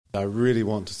I really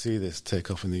want to see this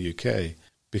take off in the UK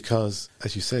because,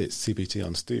 as you say, it's CBT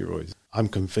on steroids. I'm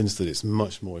convinced that it's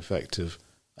much more effective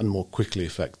and more quickly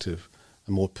effective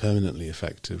and more permanently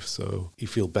effective. So you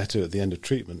feel better at the end of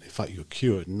treatment. In fact, you're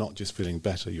cured, not just feeling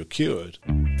better, you're cured.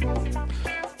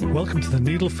 Welcome to the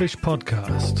Needlefish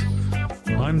Podcast.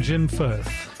 I'm Jim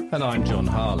Firth. And I'm John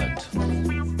Harland.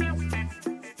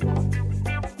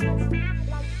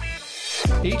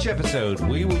 Each episode,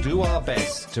 we will do our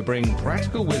best to bring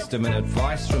practical wisdom and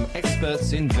advice from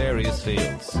experts in various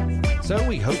fields. So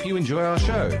we hope you enjoy our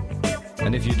show.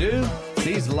 And if you do,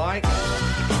 please like,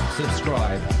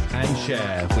 subscribe, and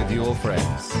share with your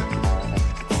friends.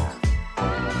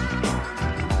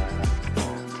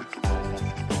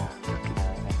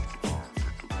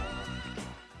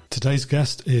 Today's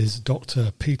guest is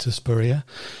Dr. Peter Spurrier.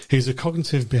 He's a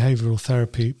cognitive behavioural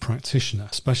therapy practitioner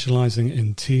specialising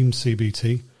in TEAM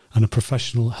CBT and a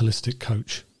professional holistic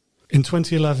coach. In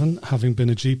 2011, having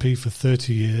been a GP for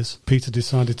 30 years, Peter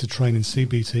decided to train in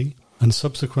CBT and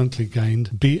subsequently gained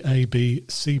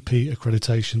BABCP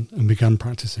accreditation and began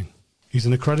practising. He's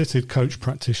an accredited coach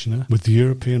practitioner with the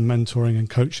European Mentoring and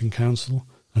Coaching Council,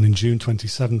 and in June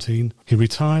 2017, he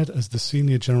retired as the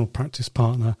Senior General Practice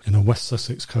Partner in a West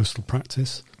Sussex coastal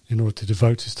practice in order to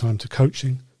devote his time to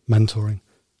coaching, mentoring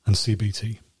and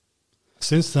CBT.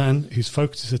 Since then, he's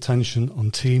focused his attention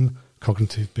on TEAM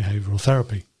Cognitive Behavioural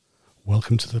Therapy.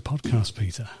 Welcome to the podcast,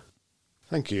 Peter.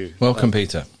 Thank you. Welcome,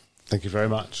 Peter. Thank you very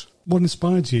much. What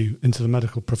inspired you into the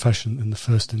medical profession in the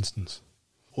first instance?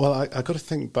 Well, I got to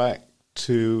think back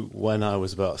to when I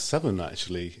was about 7,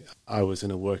 actually. I was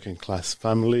in a working class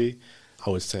family. I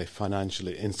would say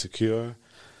financially insecure.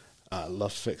 I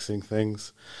loved fixing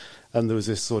things. And there was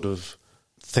this sort of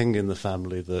thing in the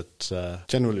family that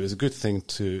generally it was a good thing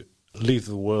to leave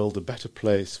the world a better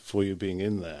place for you being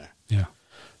in there. Yeah.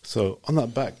 So on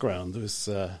that background, there was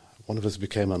one of us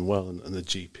became unwell and the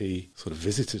GP sort of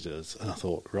visited us. And I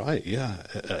thought, right,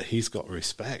 he's got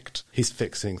respect. He's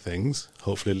fixing things,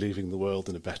 hopefully leaving the world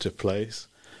in a better place,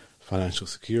 financial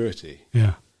security.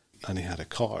 Yeah. And he had a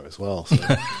car as well. So.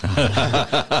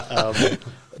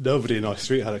 Nobody in our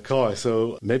street had a car,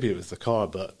 so maybe it was the car,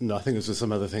 but no, I think there was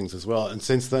some other things as well. And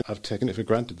since then, I've taken it for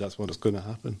granted that's what was going to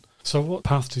happen. So what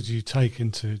path did you take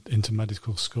into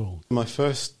medical school? My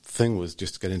first thing was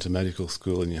just to get into medical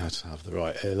school, and you had to have the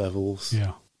right A-levels,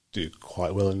 do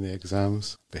quite well in the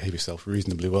exams, behave yourself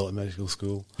reasonably well at medical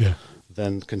school,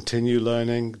 then continue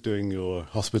learning, doing your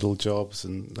hospital jobs,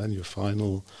 and then your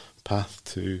final path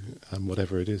to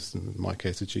whatever it is, in my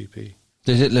case, a GP.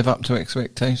 Did it live up to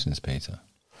expectations, Peter,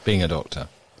 being a doctor?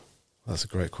 That's a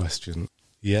great question.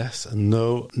 Yes and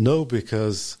no. No,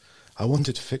 because I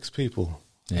wanted to fix people.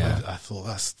 Yeah. I thought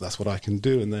that's what I can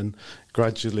do. And then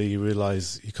gradually you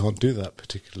realise you can't do that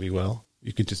particularly well.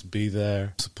 You can just be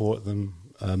there, support them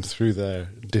through their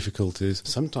difficulties.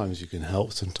 Sometimes you can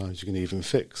help, sometimes you can even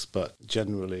fix, but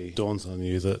generally it dawns on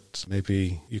you that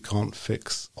maybe you can't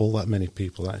fix all that many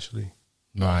people, actually.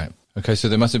 Right. Okay, so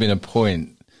there must have been a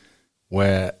point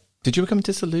where... Did you become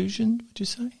disillusioned, would you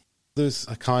say? There's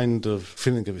a kind of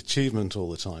feeling of achievement all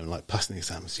the time, like passing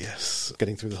exams, yes.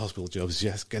 Getting through the hospital jobs,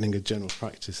 yes. Getting a general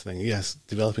practice thing, yes.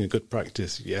 Developing a good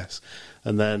practice, yes.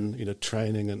 And then,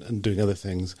 training and doing other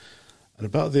things. And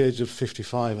about the age of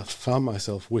 55, I found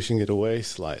myself wishing it away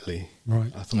slightly.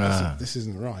 Right. I thought, this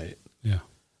isn't right. Yeah.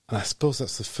 And I suppose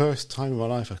that's the first time in my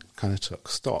life I kind of took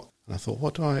stock. And I thought,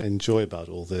 what do I enjoy about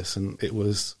all this? And it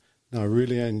was, I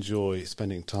really enjoy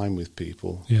spending time with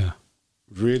people. Yeah.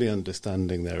 Really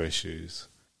understanding their issues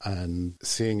and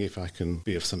seeing if I can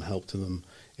be of some help to them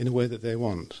in a way that they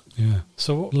want. Yeah.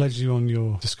 So what led you on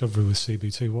your discovery with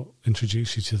CBT? What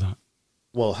introduced you to that?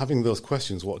 Well, having those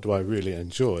questions, what do I really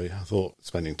enjoy? I thought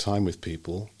spending time with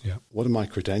people. Yeah. What are my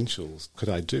credentials? Could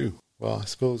I do? Well, I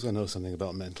suppose I know something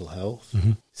about mental health.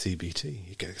 Mm-hmm. CBT,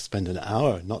 you get to spend an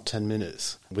hour, not 10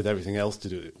 minutes, with everything else to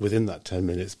do within that 10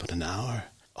 minutes, but an hour.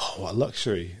 Oh, what a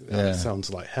luxury. That sounds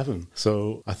like heaven.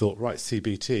 So I thought, right,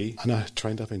 CBT, and I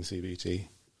trained up in CBT.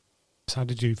 So how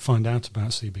did you find out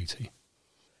about CBT?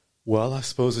 Well, I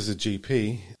suppose as a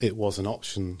GP, it was an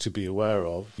option to be aware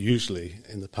of. Usually,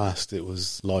 in the past, it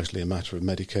was largely a matter of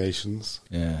medications.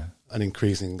 Yeah. And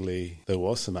increasingly, there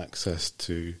was some access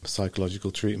to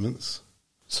psychological treatments.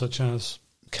 Such as?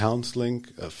 Counselling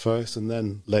at first, and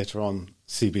then later on,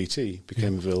 CBT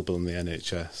became available in the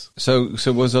NHS.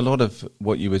 So was a lot of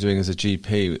what you were doing as a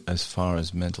GP, as far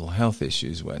as mental health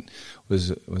issues went,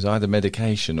 was either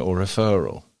medication or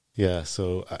referral? Yeah,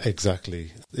 so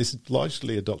exactly. It's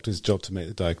largely a doctor's job to make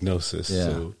the diagnosis,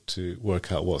 so to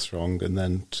work out what's wrong and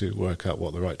then to work out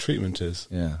what the right treatment is.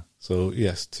 Yeah. So,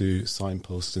 yes, to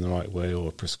signpost in the right way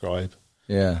or prescribe.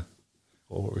 Yeah.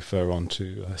 or refer on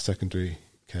to secondary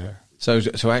care. So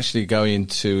to actually go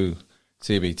into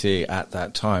CBT at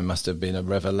that time must have been a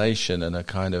revelation and a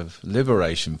kind of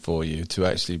liberation for you to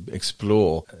actually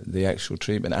explore the actual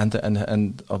treatment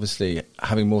and obviously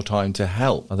having more time to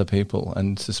help other people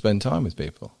and to spend time with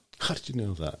people. How did you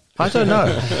know that? I don't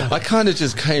know. I kind of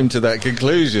just came to that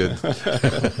conclusion.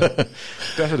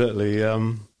 Definitely.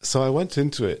 So I went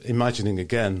into it imagining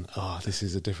again, this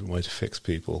is a different way to fix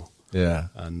people. Yeah.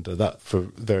 And that, for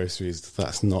various reasons,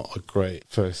 that's not a great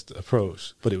first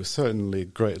approach, but it was certainly a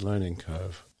great learning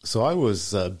curve. So I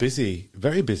was busy,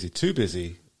 very busy, too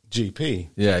busy, GP.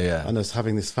 Yeah, yeah. And I was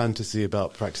having this fantasy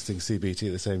about practicing CBT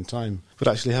at the same time. But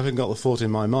actually, having got the thought in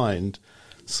my mind,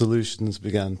 solutions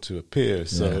began to appear.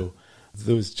 So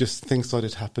there was just things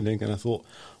started happening, and I thought,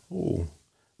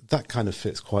 that kind of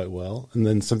fits quite well. And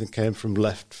then something came from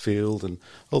left field, and,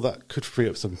 that could free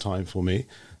up some time for me.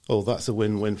 That's a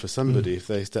win-win for somebody if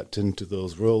they stepped into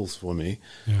those roles for me.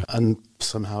 Yeah. And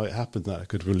somehow it happened that I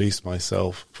could release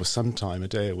myself for some time, a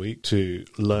day a week, to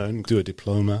learn, do a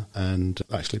diploma, and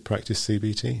actually practice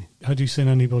CBT. Had you seen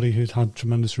anybody who'd had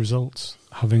tremendous results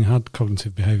having had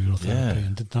cognitive behavioural therapy,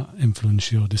 and did that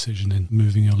influence your decision in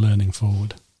moving your learning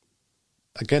forward?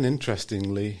 Again,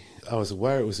 interestingly, I was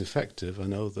aware it was effective. I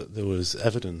know that there was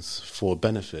evidence for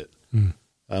benefit.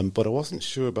 But I wasn't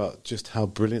sure about just how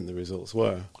brilliant the results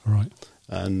were. Right.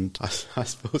 And I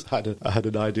suppose I had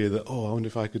an idea that, I wonder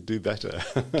if I could do better.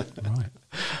 Right.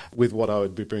 With what I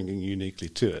would be bringing uniquely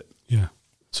to it. Yeah.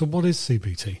 So what is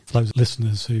CBT? For those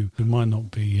listeners who might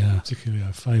not be particularly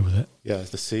au fait with it. Yeah, it's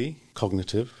the C,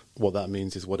 cognitive. What that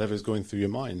means is whatever's going through your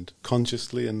mind,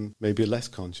 consciously and maybe less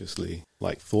consciously,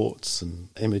 like thoughts and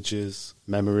images,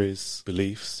 memories,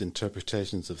 beliefs,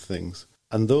 interpretations of things.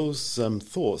 And those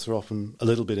thoughts are often a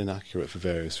little bit inaccurate for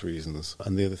various reasons.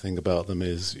 And the other thing about them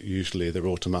is usually they're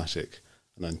automatic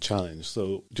and unchallenged.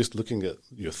 So just looking at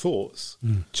your thoughts,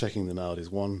 checking them out is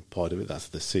one part of it. That's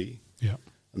the C. Yeah.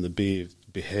 And the B,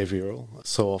 behavioural.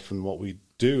 So often what we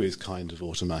do is kind of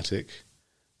automatic.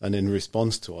 And in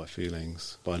response to our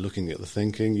feelings, by looking at the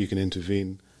thinking, you can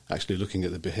intervene actually looking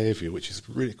at the behaviour, which is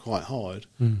really quite hard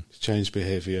to change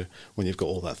behaviour when you've got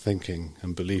all that thinking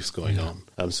and beliefs going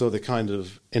on. So they kind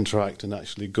of interact, and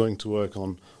actually going to work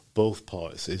on both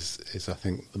parts is I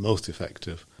think, the most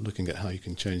effective, looking at how you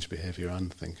can change behaviour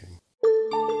and thinking.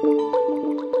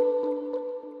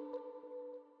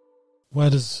 Where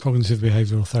does cognitive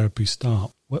behavioural therapy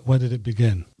start? Where did it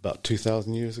begin? About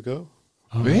 2,000 years ago.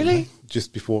 Oh, really?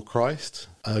 Just before Christ,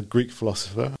 a Greek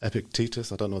philosopher,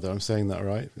 Epictetus, I don't know whether I'm saying that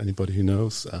right, anybody who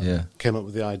knows, came up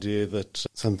with the idea that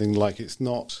something like it's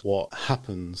not what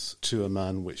happens to a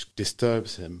man which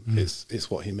disturbs him, it's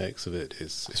what he makes of it,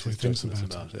 it's his judgments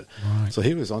about it. Right. So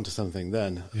he was onto something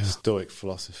then, a Stoic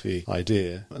philosophy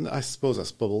idea. And I suppose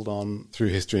that's bubbled on through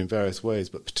history in various ways,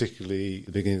 but particularly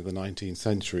the beginning of the 19th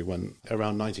century, when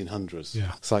around 1900s,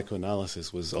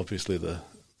 psychoanalysis was obviously the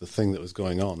thing that was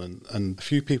going on, and a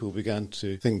few people began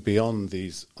to think beyond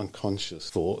these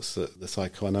unconscious thoughts that the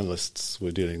psychoanalysts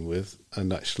were dealing with,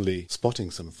 and actually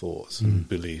spotting some thoughts and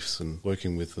beliefs and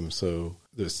working with them. So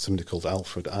there's somebody called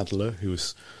Alfred Adler who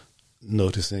was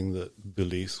noticing that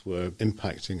beliefs were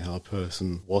impacting how a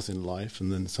person was in life,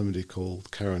 and then somebody called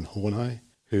Karen Horney,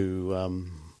 who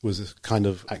was a kind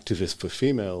of activist for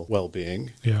female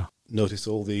well-being, noticed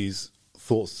all these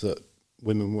thoughts that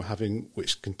women were having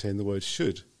which contained the word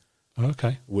should.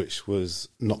 Okay. Which was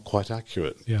not quite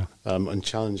accurate,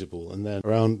 unchallengeable. And then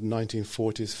around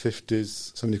 1940s,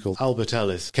 50s, somebody called Albert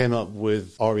Ellis came up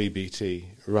with REBT,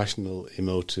 Rational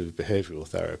Emotive Behavioural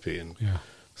Therapy. And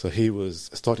so he was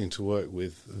starting to work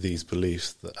with these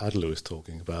beliefs that Adler was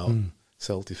talking about,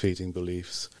 self-defeating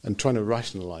beliefs, and trying to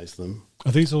rationalise them.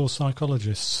 Are these all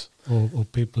psychologists or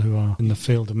people who are in the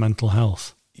field of mental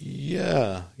health?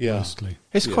 Yeah. Mostly.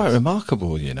 It's quite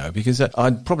remarkable, because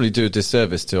I'd probably do a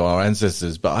disservice to our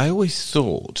ancestors, but I always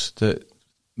thought that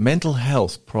mental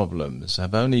health problems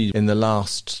have only in the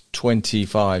last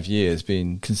 25 years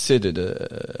been considered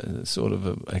a sort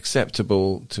of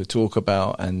acceptable to talk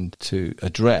about and to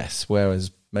address,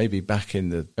 whereas maybe back in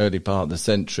the early part of the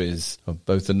centuries of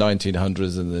both the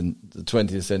 1900s and the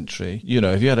 20th century,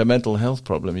 if you had a mental health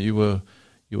problem, you were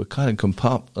kind of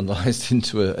compartmentalized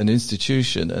into an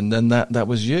institution, and then that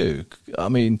was you. I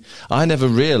mean, I never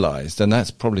realized, and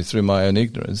that's probably through my own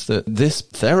ignorance, that this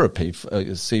therapy,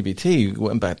 CBT,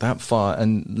 went back that far,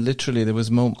 and literally there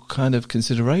was more kind of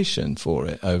consideration for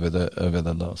it over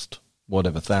the last,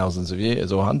 thousands of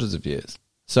years or hundreds of years.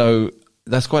 So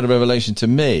that's quite a revelation to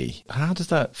me. How does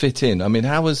that fit in? I mean,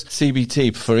 how was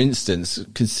CBT, for instance,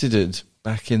 considered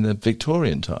back in the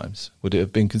Victorian times? Would it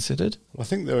have been considered? I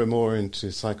think they were more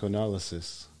into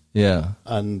psychoanalysis. Yeah.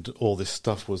 And all this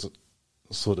stuff was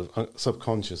sort of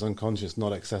subconscious, unconscious,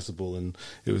 not accessible, and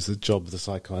it was the job of the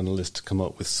psychoanalyst to come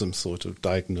up with some sort of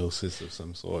diagnosis of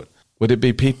some sort. Would it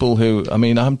be people who? I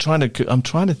mean, I'm trying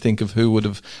to think of who would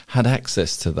have had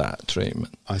access to that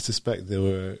treatment. I suspect there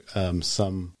were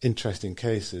some interesting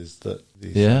cases that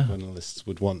the psychoanalysts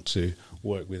would want to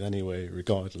work with anyway,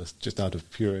 regardless, just out of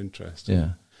pure interest.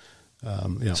 Yeah.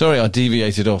 Sorry, I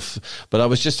deviated off, but I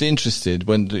was just interested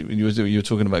when you were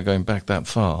talking about going back that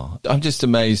far. I'm just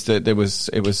amazed that it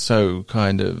was so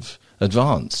kind of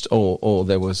advanced, or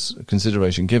there was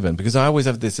consideration given, because I always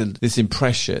have this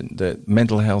impression that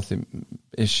mental health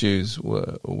issues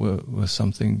were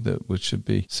something that should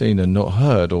be seen and not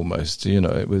heard. Almost, I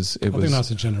think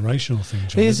that's a generational thing,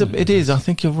 John, it is. I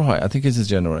think you're right. I think it's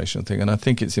a generational thing, and I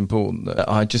think it's important that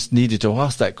I just needed to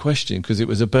ask that question because it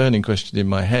was a burning question in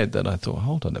my head that I thought,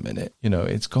 hold on a minute,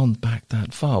 it's gone back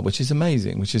that far, which is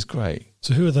amazing, which is great.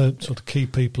 So who are the sort of key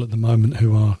people at the moment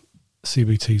who are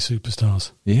CBT superstars?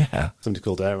 Yeah. Somebody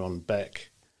called Aaron Beck.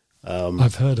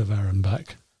 I've heard of Aaron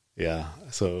Beck. Yeah.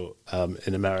 So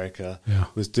in America,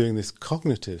 was doing this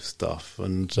cognitive stuff.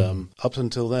 And up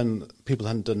until then, people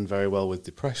hadn't done very well with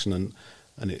depression.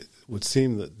 And it would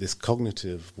seem that this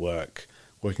cognitive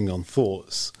working on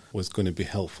thoughts, was going to be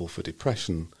helpful for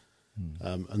depression.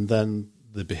 And then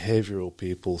the behavioural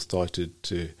people started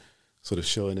to sort of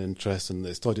show an interest, and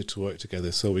they started to work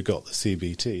together. So we got the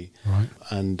CBT, right,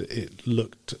 and it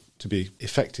looked to be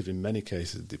effective in many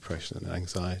cases of depression and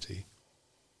anxiety.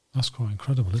 That's quite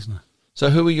incredible, isn't it? So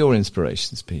who were your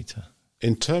inspirations, Peter?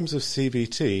 In terms of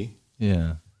CBT,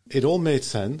 it all made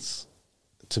sense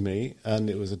to me, and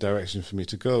it was a direction for me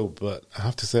to go. But I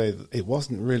have to say that it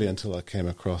wasn't really until I came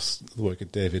across the work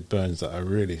of David Burns that I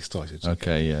really started to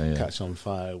catch on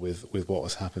fire with what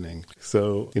was happening.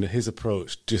 So, his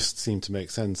approach just seemed to make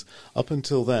sense. Up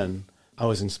until then, I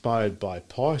was inspired by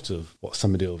part of what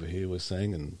somebody over here was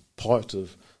saying and part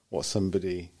of what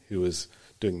somebody who was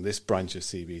doing this branch of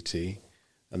CBT,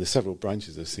 and there's several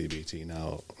branches of CBT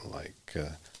now, like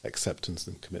acceptance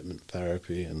and commitment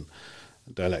therapy and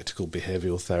dialectical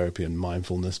behavioural therapy and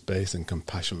mindfulness-based and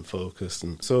compassion-focused.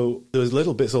 And so there was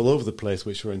little bits all over the place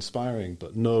which were inspiring,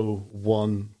 but no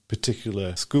one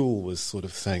particular school was sort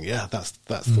of saying, that's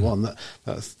the one,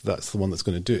 that's the one that's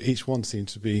going to do it. Each one seemed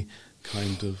to be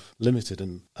kind of limited,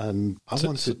 and I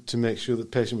wanted to make sure that the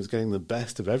patient was getting the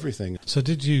best of everything. So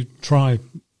did you try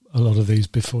a lot of these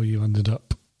before you ended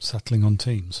up settling on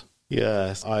TEAMS?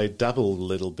 Yes, I dabbled a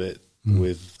little bit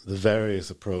with the various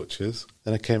approaches.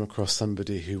 Then I came across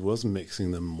somebody who was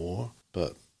mixing them more,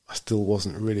 but I still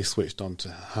wasn't really switched on to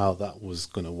how that was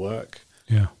going to work.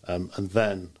 Yeah. And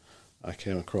then I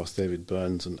came across David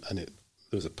Burns, and there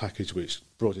was a package which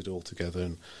brought it all together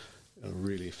and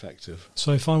really effective.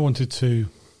 So if I wanted to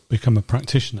become a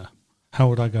practitioner, how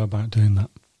would I go about doing that?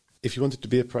 If you wanted to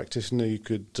be a practitioner, you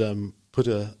could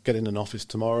get in an office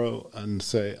tomorrow and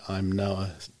say, I'm now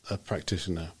a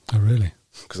practitioner. Oh, really?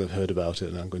 Because I've heard about it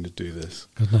and I'm going to do this.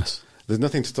 Goodness. There's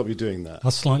nothing to stop you doing that.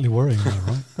 That's slightly worrying though,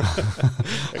 right?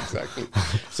 Exactly.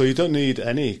 So you don't need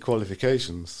any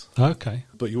qualifications. Okay.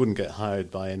 But you wouldn't get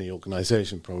hired by any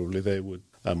organisation probably. They would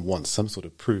want some sort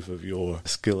of proof of your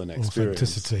skill and experience.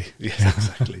 Authenticity. Yes,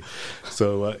 exactly.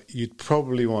 So you'd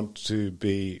probably want to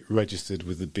be registered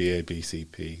with the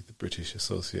BABCP, the British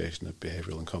Association of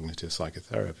Behavioural and Cognitive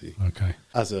Psychotherapy. Okay.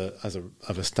 As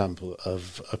a stamp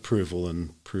of approval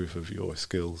and proof of your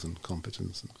skills and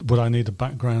competence. Would I need a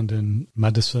background in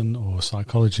medicine or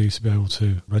psychology to be able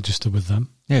to register with them?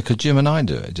 Yeah, could Jim and I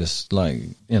do it? Just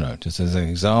just as an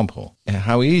example.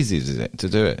 How easy is it to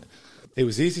do it? It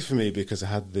was easy for me because I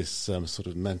had this sort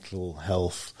of mental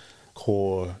health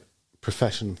core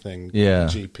profession thing,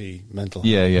 GP, mental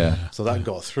health. Yeah. So that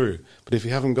got through. But if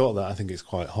you haven't got that, I think it's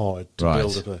quite hard to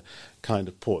build up a kind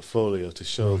of portfolio to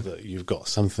show that you've got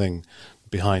something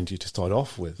behind you to start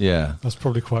off with. Yeah. That's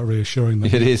probably quite reassuring.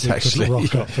 That it is actually.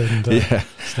 Rock up and,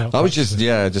 I was just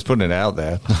putting it out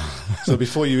there. So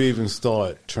before you even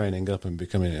start training up and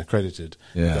becoming accredited,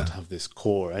 you've got to have this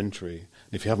core entry.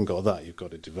 If you haven't got that, you've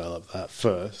got to develop that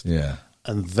first. Yeah.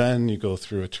 And then you go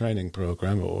through a training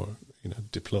program or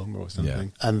diploma or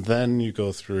something. Yeah. And then you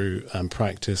go through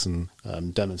practice and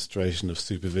demonstration of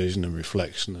supervision and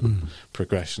reflection and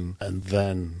progression. And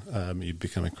then you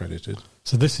become accredited.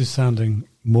 So this is sounding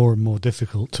more and more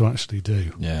difficult to actually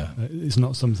do. Yeah. It's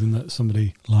not something that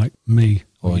somebody like me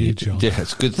or you, John. Yeah,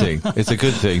 it's a good thing. It's a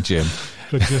good thing, Jim.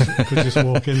 could just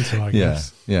walk into, I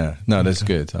guess. Yeah. No, that's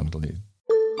good. I believe.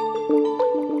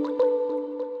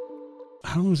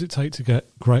 How long does it take to get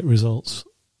great results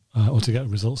or to get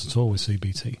results at all with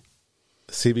CBT?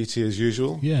 CBT as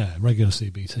usual? Yeah, regular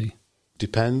CBT.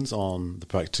 Depends on the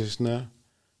practitioner,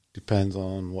 depends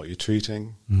on what you're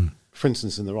treating. For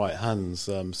instance, in the right hands,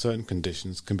 certain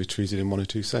conditions can be treated in 1 or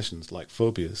 2 sessions, like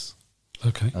phobias.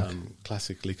 Okay.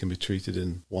 Classically can be treated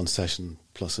in 1 session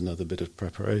plus another bit of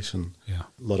preparation. Yeah.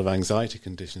 A lot of anxiety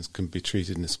conditions can be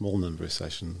treated in a small number of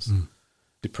sessions.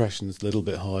 Depression is a little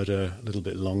bit harder, a little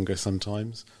bit longer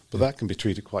sometimes, but that can be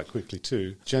treated quite quickly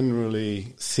too.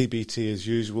 Generally, CBT as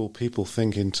usual, people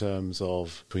think in terms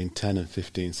of between 10 and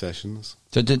 15 sessions.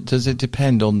 So does it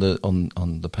depend on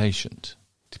the patient?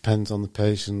 Depends on the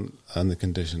patient and the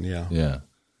condition, yeah. Yeah.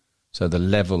 So the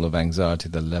level of anxiety,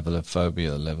 the level of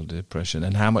phobia, the level of depression,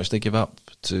 and how much they give up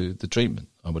to the treatment,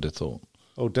 I would have thought.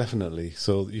 Oh, definitely.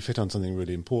 So you hit on something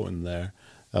really important there.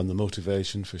 The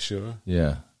motivation, for sure.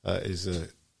 Yeah. Is a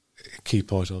key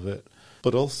part of it.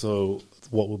 But also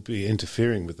what will be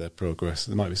interfering with their progress.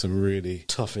 There might be some really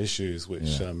tough issues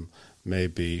which may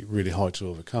be really hard to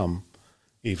overcome,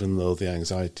 even though the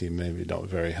anxiety may be not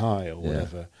very high or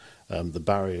whatever. The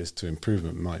barriers to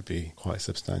improvement might be quite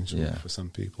substantial for some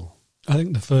people. I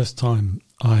think the first time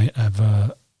I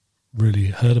ever really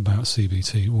heard about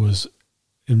CBT was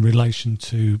in relation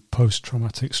to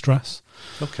post-traumatic stress.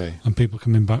 Okay. And people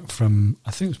coming back from,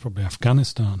 I think it was probably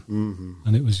Afghanistan.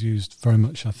 And it was used very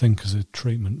much, I think, as a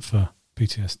treatment for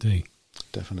PTSD.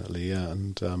 Definitely, yeah.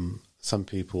 And some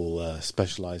people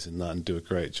specialise in that and do a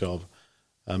great job.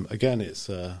 Again, it's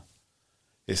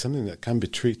something that can be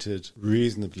treated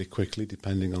reasonably quickly,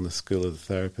 depending on the skill of the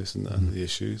therapist and the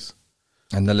issues.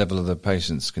 And the level of the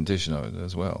patient's condition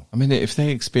as well. I mean, if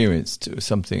they experienced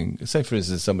something, say for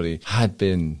instance somebody had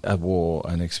been at war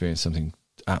and experienced something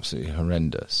absolutely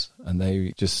horrendous, and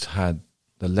they just had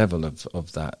the level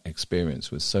of that experience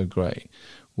was so great,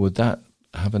 would that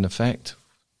have an effect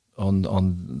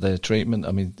on their treatment?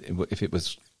 I mean, if it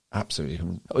was absolutely,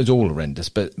 it was all horrendous,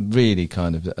 but really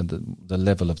kind of the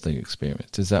level of the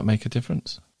experience, does that make a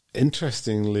difference?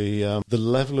 Interestingly, the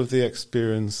level of the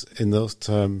experience in those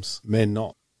terms may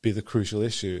not be the crucial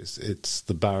issue. It's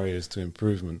the barriers to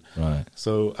improvement. Right.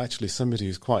 So actually somebody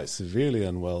who's quite severely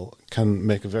unwell can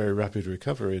make a very rapid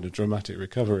recovery and a dramatic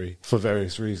recovery for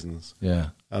various reasons. Yeah.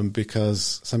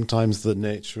 Because sometimes the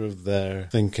nature of their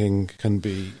thinking can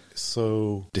be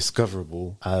so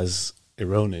discoverable as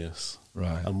erroneous.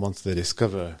 Right. And once they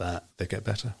discover that, they get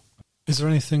better. Is there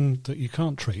anything that you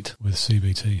can't treat with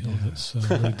CBT or that's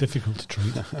really difficult to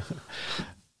treat?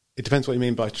 It depends what you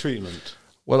mean by treatment.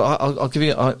 Well, I'll give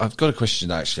you. I've got a question.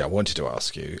 Actually, I wanted to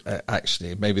ask you.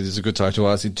 Actually, maybe this is a good time to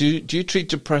ask you. Do you treat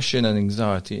depression and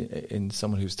anxiety in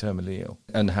someone who's terminally ill?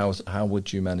 And how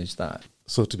would you manage that?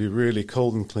 So, to be really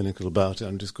cold and clinical about it,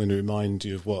 I'm just going to remind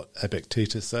you of what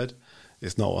Epictetus said.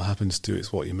 It's not what happens to you;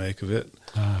 it's what you make of it.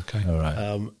 Okay. All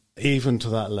right. Even to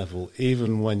that level,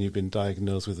 even when you've been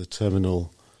diagnosed with a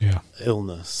terminal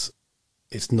illness,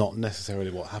 it's not necessarily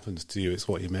what happens to you, it's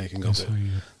what you're making of it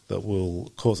that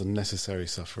will cause unnecessary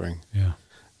suffering. Yeah.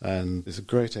 And there's a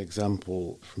great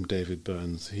example from David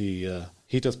Burns. He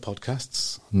does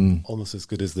podcasts, almost as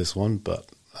good as this one, but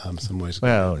some ways.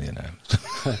 Well, you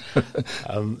know.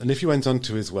 And if you went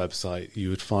onto his website, you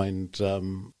would find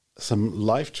some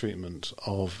live treatment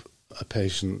of a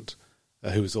patient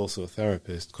who was also a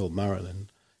therapist called Marilyn,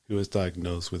 who was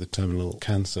diagnosed with a terminal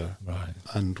cancer, right,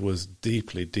 and was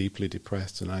deeply, deeply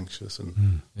depressed and anxious,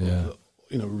 and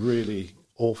really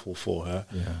awful for her.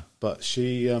 Yeah. But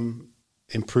she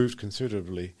improved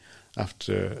considerably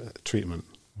after treatment.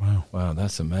 Wow,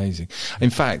 that's amazing. In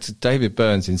fact, David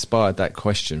Burns inspired that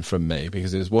question from me,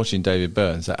 because it was watching David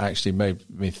Burns that actually made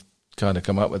me kind of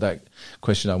come up with that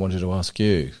question I wanted to ask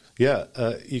you. Yeah,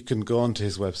 you can go onto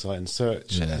his website and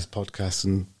search his podcast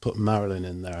and put Marilyn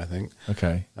in there, I think.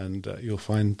 Okay. And you'll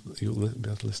be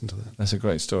able to listen to that. That's a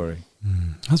great story.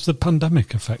 Has the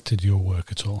pandemic affected your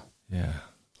work at all? Yeah.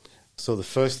 So the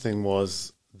first thing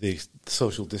was the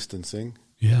social distancing.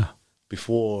 Yeah.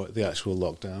 Before the actual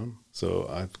lockdown. So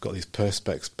I've got these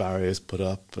perspex barriers put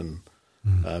up, and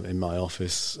in my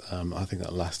office, I think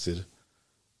that lasted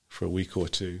for a week or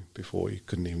two before you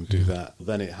couldn't even do that.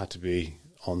 Then it had to be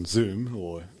on Zoom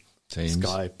or Teams.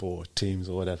 Skype or Teams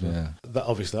or whatever. Yeah.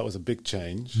 That was a big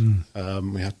change.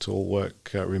 We had to all work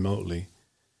remotely.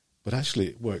 But actually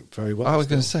it worked very well. I was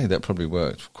going to say that probably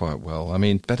worked quite well. I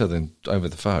mean, better than over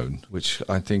the phone, which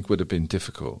I think would have been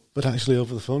difficult. But actually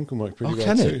over the phone can work pretty well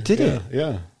can too. it? Did it?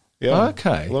 Yeah. Oh,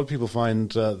 okay. A lot of people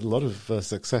find a lot of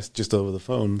success just over the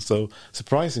phone. So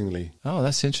surprisingly. Oh,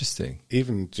 that's interesting.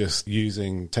 Even just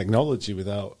using technology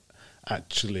without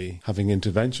actually having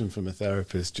intervention from a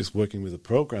therapist, just working with a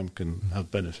program can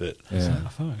have benefit. Is that a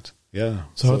fact? Yeah.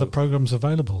 So are there programs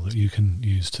available that you can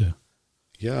use too?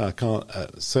 Yeah, I can't.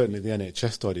 Certainly, the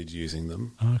NHS started using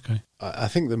them. Oh, okay. I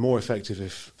think they're more effective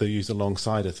if they're used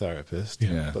alongside a therapist.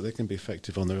 Yeah. But they can be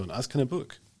effective on their own, as can a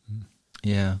book.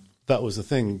 Yeah. That was the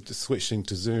thing. Switching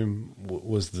to Zoom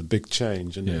was the big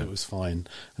change, and it was fine.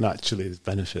 And actually, there's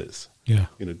benefits. Yeah.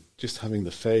 Just having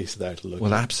the face there to look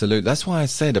Well, at. absolutely. That's why I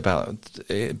said about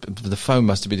the phone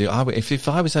must be. If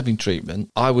I was having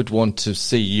treatment, I would want to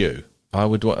see you. I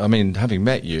would. Having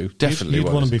met you, definitely.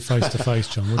 You'd want to be face to face,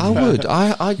 John. Wouldn't I you? would.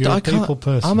 I You're a can't. people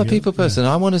person. I'm a people person.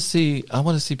 I want to see. I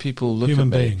want to see people look Human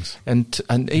at me. beings.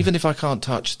 And even if I can't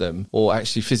touch them or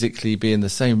actually physically be in the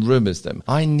same room as them,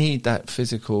 I need that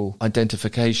physical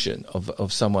identification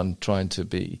of someone trying to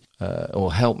be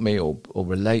or help me or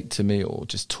relate to me or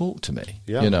just talk to me.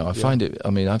 Yeah, I find it.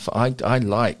 I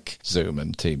like Zoom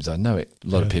and Teams. I know it. A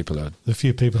lot of people are. The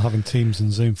few people having Teams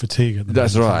and Zoom fatigue at the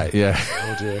That's moment. right. Yeah.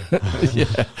 Oh dear.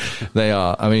 Yeah, they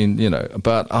are.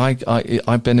 But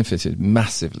I benefited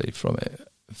massively from it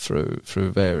through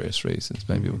various reasons.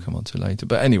 Maybe we'll come on to later.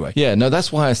 But anyway,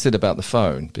 that's why I said about the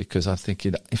phone, because I think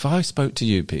if I spoke to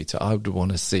you, Peter, I would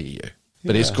want to see you.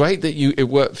 But it's great that it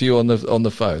worked for you on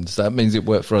the phone. So that means it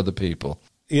worked for other people.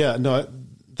 Yeah, no,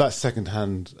 that's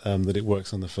secondhand that it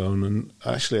works on the phone. And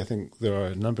actually, I think there are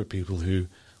a number of people who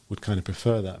would kind of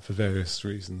prefer that for various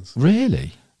reasons.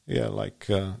 Really? Yeah, like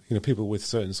people with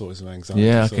certain sorts of anxiety.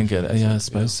 Yeah, I can get it. Yeah, I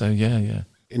suppose so. Yeah.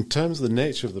 In terms of the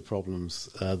nature of the problems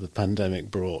the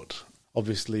pandemic brought,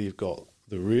 obviously you've got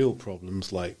the real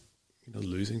problems like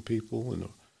losing people,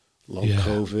 long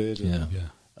COVID,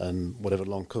 and whatever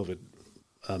long COVID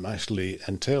actually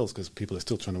entails, because people are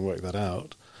still trying to work that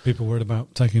out. People worried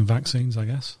about taking vaccines, I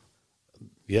guess.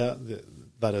 Yeah,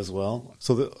 that as well.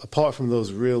 So apart from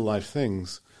those real life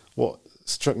things, what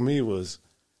struck me was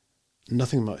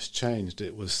nothing much changed.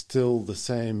 It was still the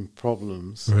same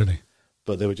problems. Really?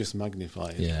 But they were just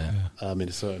magnified in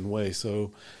a certain way.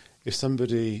 So if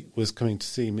somebody was coming to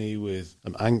see me with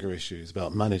anger issues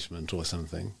about management or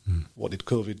something, what did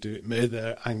COVID do? It made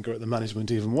their anger at the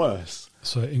management even worse.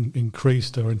 So it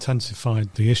increased or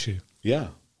intensified the issue? Yeah.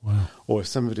 Wow. Or if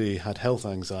somebody had health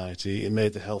anxiety, it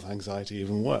made the health anxiety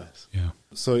even worse. Yeah.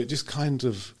 So it just kind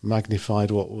of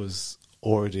magnified what was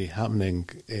already happening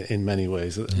in many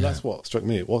ways. And that's what struck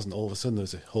me. It wasn't all of a sudden there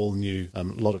was a whole new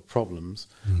lot of problems.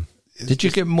 Did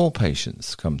you get more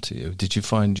patients come to you? Did you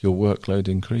find your workload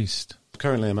increased?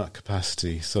 Currently I'm at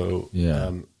capacity, so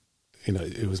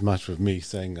it was a matter of me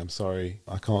saying, I'm sorry,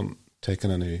 I can't take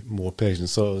on any more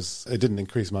patients. So it didn't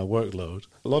increase my workload.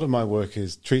 A lot of my work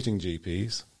is treating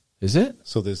GPs. Is it?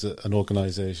 So there's an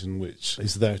organisation which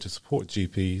is there to support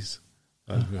GPs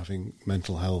who are having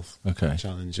mental health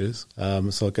challenges.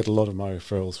 So I get a lot of my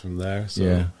referrals from there.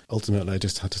 So ultimately I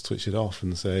just had to switch it off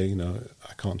and say,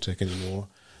 I can't take any more.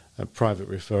 Private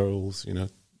referrals,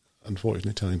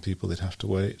 unfortunately telling people they'd have to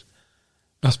wait.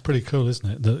 That's pretty cool, isn't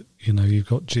it? That you've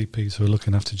got GPs who are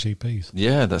looking after GPs.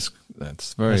 Yeah, that's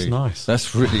nice.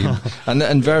 That's really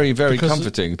and very very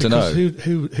comforting to know.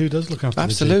 Who does look after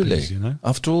Absolutely. the GPs,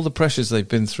 After all the pressures they've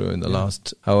been through in the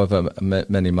last however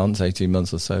many months, 18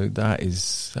 months or so, that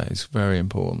is very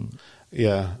important.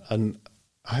 Yeah, and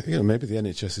maybe the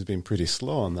NHS has been pretty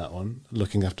slow on that one,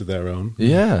 looking after their own.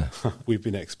 Yeah. We've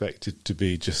been expected to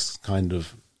be just kind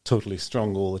of totally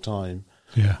strong all the time.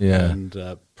 Yeah.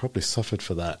 And probably suffered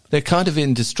for that. They're kind of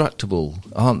indestructible,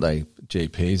 aren't they,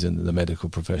 GPs and the medical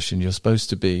profession? You're supposed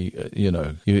to be,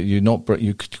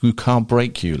 you can't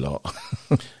break you lot.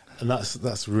 And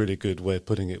that's a really good way of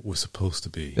putting it. We're supposed to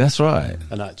be. That's right.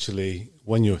 And actually,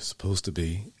 when you're supposed to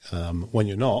be, when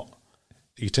you're not,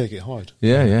 you take it hard.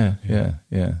 Yeah.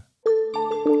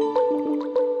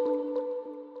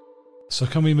 So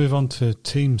can we move on to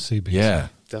TEAM CBT? Yeah,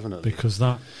 definitely. Because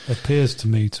that appears to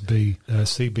me to be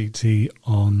CBT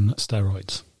on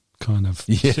steroids, kind of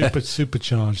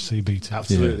supercharged CBT.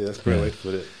 Absolutely, that's a great way to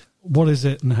put it. What is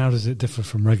it and how does it differ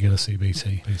from regular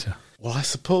CBT, Peter? Well, I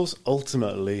suppose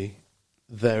ultimately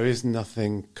there is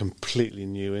nothing completely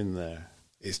new in there.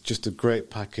 It's just a great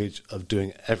package of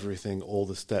doing everything, all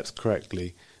the steps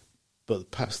correctly. But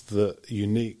perhaps the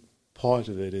unique part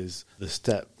of it is the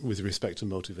step with respect to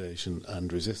motivation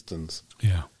and resistance.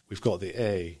 Yeah. We've got the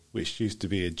A, which used to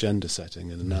be agenda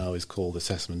setting and now is called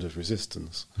assessment of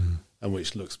resistance, and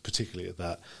which looks particularly at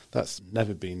that. That's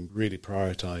never been really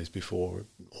prioritised before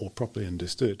or properly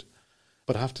understood.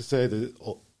 But I have to say that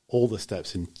all the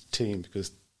steps in TEAM,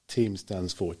 because TEAM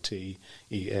stands for TEAM,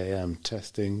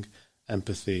 testing,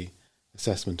 empathy,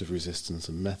 assessment of resistance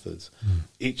and methods.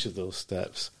 Each of those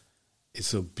steps is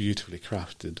so beautifully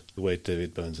crafted the way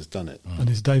David Burns has done it. And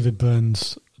is David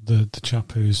Burns the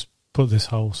chap who's put this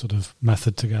whole sort of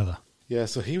method together? Yeah,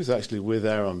 so he was actually with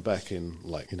Aaron Beck in,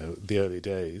 the early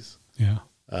days. Yeah.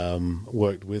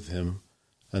 Worked with him.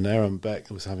 And Aaron Beck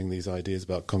was having these ideas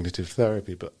about cognitive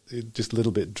therapy, but just a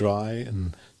little bit dry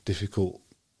and difficult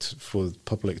for the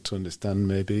public to understand,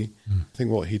 maybe. I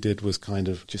think what he did was kind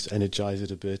of just energize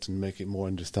it a bit and make it more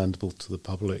understandable to the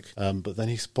public. But then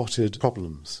he spotted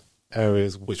problems,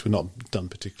 areas which were not done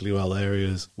particularly well,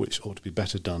 areas which ought to be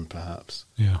better done, perhaps.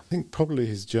 Yeah. I think probably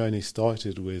his journey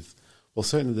started with, well,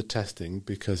 certainly the testing,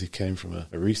 because he came from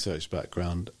a research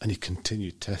background, and he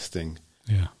continued testing.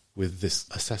 Yeah. With this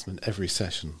assessment every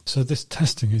session. So this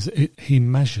testing, he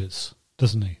measures,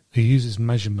 doesn't he? He uses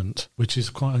measurement, which is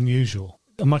quite unusual.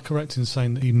 Am I correct in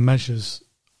saying that he measures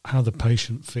how the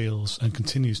patient feels and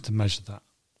continues to measure that?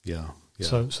 Yeah.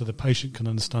 So the patient can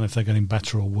understand if they're getting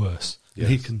better or worse. Yes.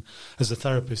 He can, as a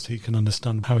therapist, he can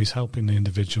understand how he's helping the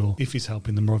individual, if he's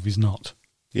helping them or if he's not.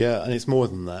 Yeah, and it's more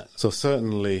than that. So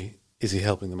certainly, is he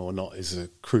helping them or not is a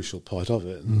crucial part of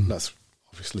it. And that's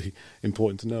obviously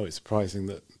important to know. It's surprising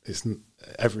that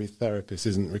every therapist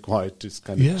isn't required to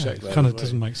kind of check that. Yeah, it kind of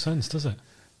doesn't make sense, does it?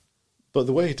 But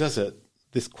the way he does it,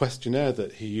 this questionnaire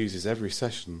that he uses every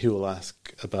session, he will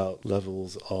ask about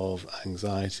levels of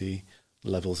anxiety,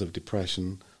 levels of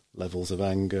depression, levels of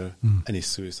anger, any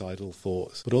suicidal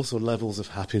thoughts, but also levels of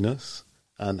happiness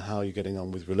and how you're getting on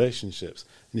with relationships.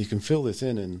 And you can fill this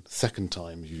in second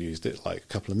time you've used it, like a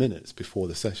couple of minutes before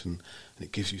the session, and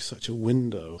it gives you such a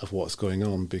window of what's going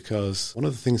on, because one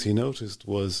of the things he noticed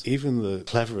was even the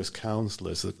cleverest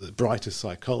counsellors, the brightest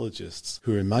psychologists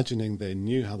who were imagining they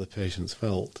knew how the patients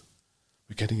felt,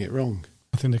 were getting it wrong.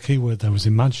 I think the key word there was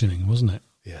imagining, wasn't it?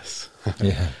 Yes.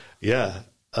 Yeah. Yeah.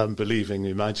 Believing,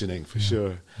 imagining, for sure.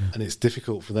 Yeah. And it's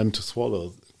difficult for them to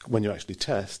swallow. When you actually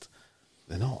test,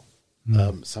 they're not.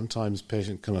 Sometimes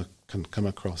patients can come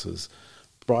across as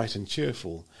bright and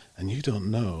cheerful, and you don't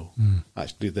know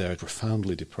actually they're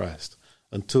profoundly depressed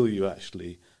until you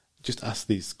actually just ask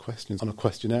these questions on a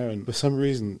questionnaire. And for some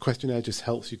reason, questionnaire just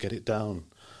helps you get it down.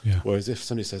 Yeah. Whereas if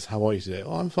somebody says, "How are you today?"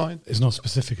 "Oh, I'm fine." It's not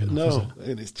specific enough. No, is it?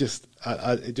 And it's just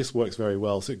it just works very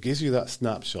well. So it gives you that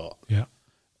snapshot. Yeah.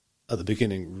 At the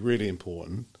beginning, really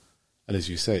important. And as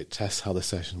you say, it tests how the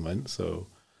session went. So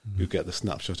you get the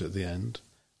snapshot at the end,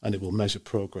 and it will measure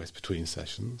progress between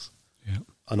sessions. Yeah.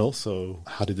 And also,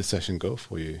 how did the session go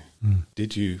for you?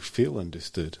 Did you feel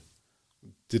understood?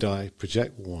 Did I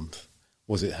project warmth?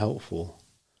 Was it helpful?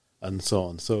 And so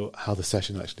on. So how the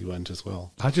session actually went as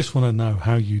well. I just want to know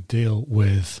how you deal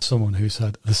with someone who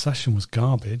said, the session was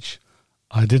garbage,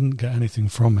 I didn't get anything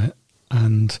from it,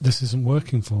 and this isn't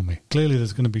working for me. Clearly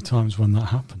there's going to be times when that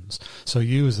happens. So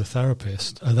you as a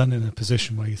therapist are then in a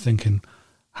position where you're thinking,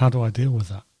 how do I deal with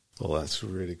that? Well, that's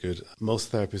really good.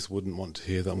 Most therapists wouldn't want to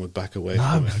hear that and would back away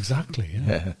from it. Exactly,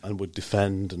 yeah. And would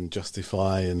defend and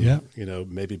justify and,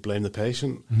 maybe blame the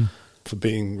patient for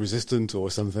being resistant or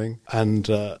something. And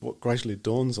what gradually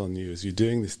dawns on you as you're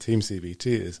doing this TEAM CBT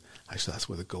is, actually, that's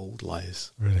where the gold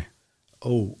lies. Really?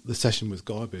 Oh, the session was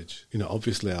garbage.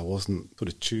 Obviously I wasn't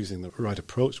sort of choosing the right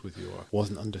approach with you, or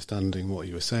wasn't understanding what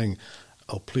you were saying.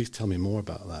 Oh, please tell me more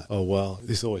about that. Oh, well,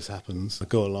 this always happens. I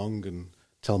go along and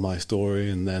tell my story,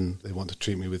 and then they want to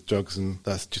treat me with drugs, and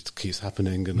that just keeps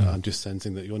happening, and I'm just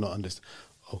sensing that you're not understanding.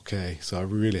 Okay, so I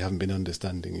really haven't been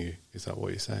understanding you. Is that what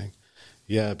you're saying?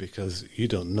 Yeah, because you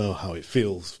don't know how it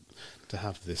feels to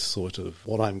have this sort of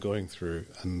what I'm going through,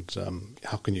 and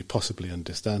how can you possibly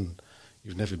understand?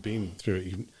 You've never been through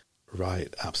it.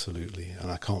 Right, absolutely, and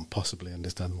I can't possibly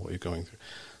understand what you're going through.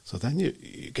 So then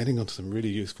you're getting onto some really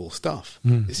useful stuff.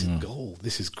 This is gold.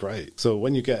 This is great. So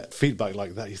when you get feedback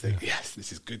like that, you think, yes,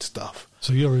 this is good stuff.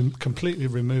 So you're completely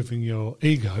removing your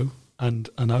ego and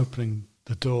opening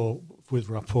the door with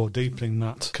rapport, deepening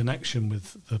that connection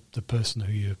with the person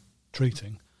who you're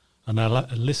treating, and they're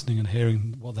listening and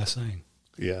hearing what they're saying.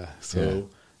 Yeah, so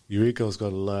your ego's got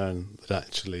to learn that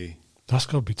actually... That's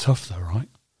got to be tough though, right?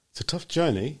 It's a tough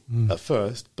journey at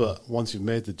first, but once you've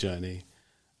made the journey...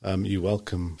 you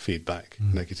welcome feedback,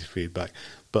 negative feedback.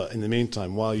 But in the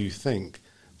meantime, while you think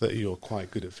that you're quite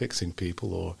good at fixing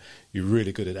people, or you're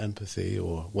really good at empathy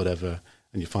or whatever,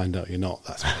 and you find out you're not,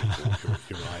 that's when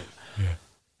you're right. Yeah.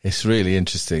 It's really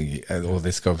interesting, all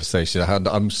this conversation.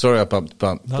 I'm sorry I bumped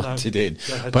it in.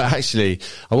 But actually,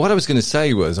 what I was going to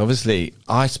say was, obviously,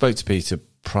 I spoke to Peter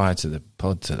prior to the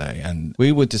pod today, and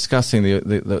we were discussing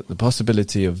the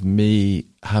possibility of me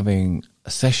having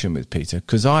a session with Peter,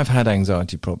 because I've had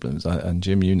anxiety problems, and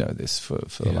Jim, you know this, for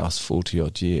the last 40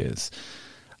 odd years.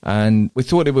 And we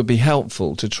thought it would be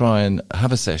helpful to try and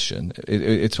have a session.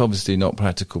 It's obviously not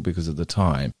practical because of the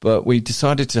time, but we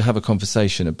decided to have a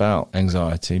conversation about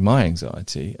anxiety, my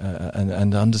anxiety,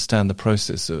 and understand the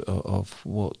process of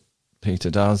what Peter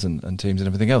does and teams and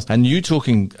everything else. And you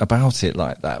talking about it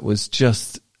like that was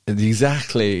just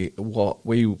exactly what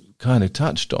we kind of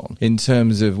touched on, in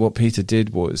terms of what Peter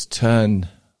did was turn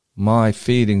my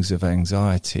feelings of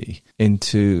anxiety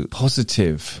into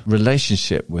positive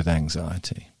relationship with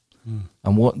anxiety.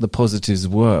 And what the positives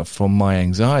were from my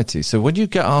anxiety. So when you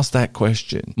get asked that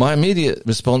question, my immediate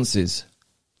response is,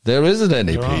 there isn't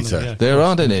any, Peter. There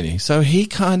aren't any. So he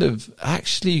kind of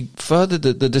actually furthered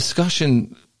the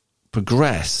discussion,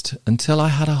 progressed until I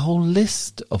had a whole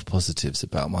list of positives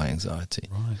about my anxiety.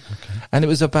 Right, okay. And it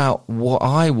was about what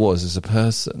I was as a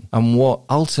person, and what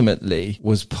ultimately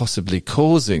was possibly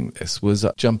causing this was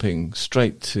jumping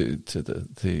straight to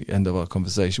the end of our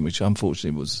conversation, which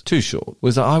unfortunately was too short,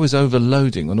 was that I was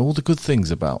overloading on all the good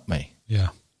things about me.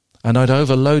 Yeah. And I'd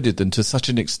overloaded them to such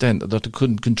an extent that I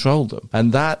couldn't control them.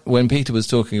 And that, when Peter was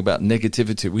talking about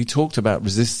negativity, we talked about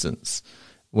resistance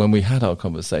when we had our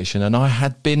conversation, and I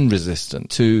had been resistant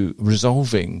to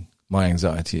resolving my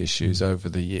anxiety issues over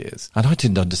the years. And I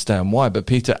didn't understand why, but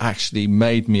Peter actually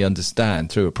made me understand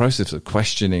through a process of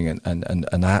questioning and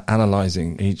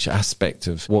analysing each aspect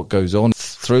of what goes on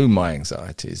through my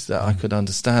anxieties, that I could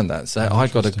understand that. So I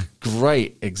got a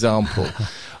great example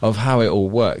of how it all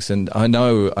works. And I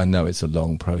know it's a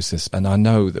long process, and I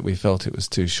know that we felt it was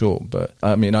too short. But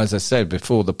I mean, as I said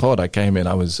before the pod, I came in,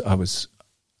 I was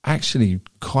actually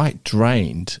quite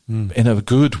drained in a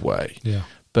good way. Yeah.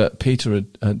 But Peter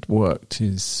had worked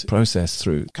his process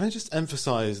through. Can I just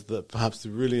emphasise that perhaps the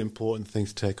really important thing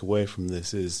to take away from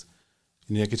this is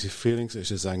negative feelings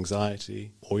such as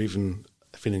anxiety, or even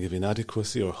a feeling of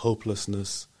inadequacy or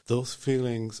hopelessness. Those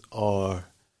feelings are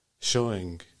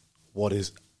showing what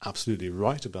is absolutely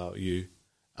right about you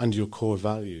and your core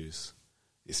values.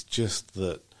 It's just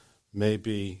that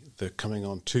maybe they're coming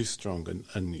on too strong,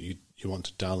 and you want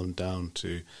to dial them down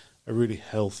to a really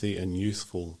healthy and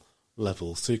useful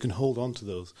level, so you can hold on to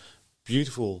those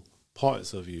beautiful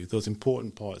parts of you, those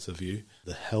important parts of you,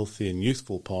 the healthy and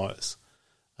useful parts,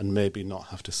 and maybe not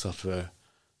have to suffer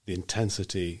the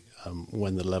intensity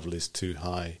when the level is too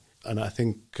high. And I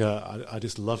think I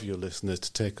just love your listeners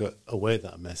to take away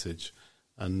that message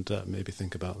and maybe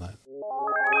think about that.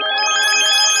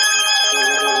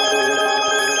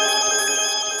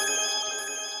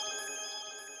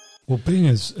 Well, being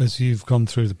as you've gone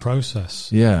through the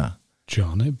process, Yeah.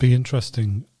 John, it'd be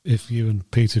interesting if you and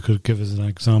Peter could give us an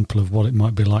example of what it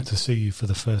might be like to see you for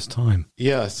the first time.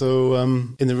 Yeah, so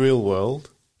in the real world,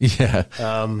 Yeah.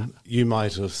 you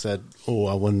might have said, oh,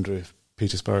 I wonder if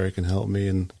Peter Spurrier can help me,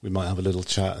 and we might have a little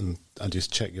chat, and I'll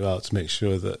just check you out to make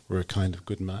sure that we're a kind of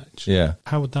good match. Yeah.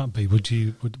 How would that be? Would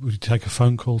you take a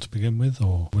phone call to begin with,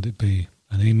 or would it be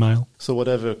an email? So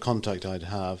whatever contact I'd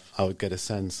have, I would get a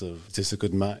sense of, is this a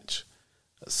good match?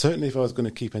 Certainly if I was going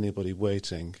to keep anybody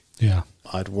waiting, Yeah.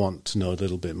 I'd want to know a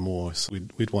little bit more. So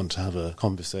we'd want to have a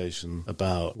conversation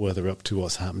about where they're up to,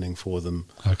 what's happening for them.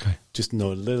 Okay. Just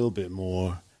know a little bit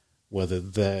more, whether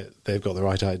they've got the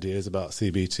right ideas about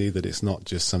CBT, that it's not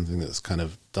just something that's kind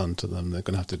of done to them. They're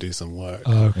going to have to do some work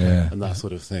Okay. Yeah. and that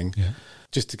sort of thing. Yeah.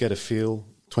 Just to get a feel,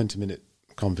 20-minute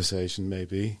conversation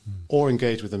maybe, or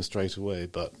engage with them straight away,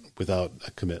 but without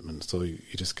a commitment. So you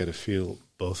just get a feel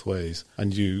both ways,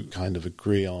 and you kind of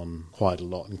agree on quite a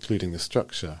lot, including the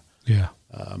structure. Yeah.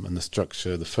 And the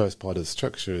structure, the first part of the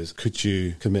structure is, could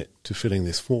you commit to filling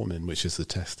this form in, which is the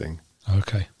testing.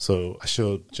 Okay. So I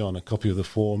showed John a copy of the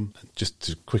form just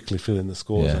to quickly fill in the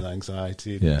scores on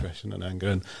anxiety, depression and anger,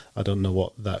 and I don't know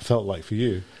what that felt like for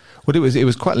you. Well, it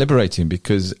was quite liberating,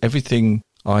 because everything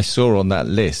I saw on that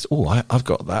list, I've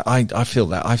got that, I feel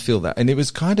that. And it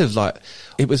was kind of like,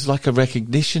 it was like a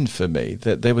recognition for me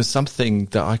that there was something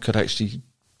that I could actually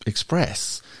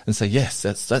express and say, yes,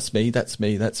 that's me.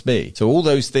 So all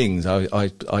those things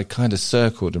I kind of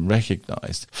circled and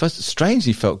recognized. First,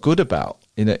 strangely felt good about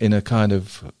in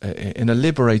a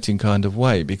liberating kind of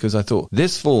way, because I thought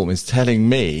this form is telling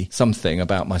me something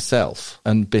about myself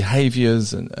and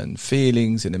behaviors and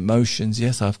feelings and emotions.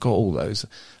 Yes, I've got all those.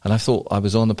 And I thought I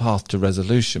was on the path to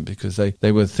resolution because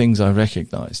they were things I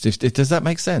recognized. Does that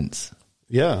make sense?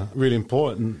 Yeah, really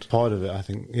important part of it, I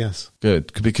think, yes.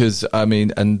 Good, because, I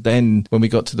mean, and then when we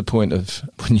got to the point of,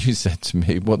 when you said to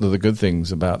me, what are the good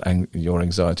things about your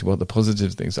anxiety, what are the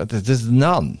positive things? There's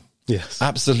none. Yes.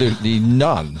 Absolutely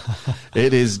none.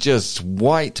 It is just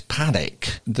white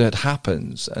panic that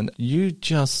happens. And you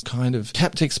just kind of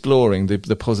kept exploring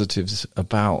the positives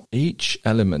about each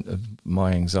element of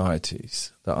my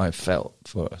anxieties that I felt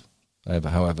for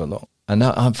however long. And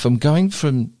now from going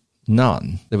from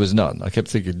none, there was none. I kept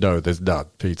thinking, no, there's none,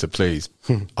 Peter, please.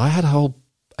 I had a whole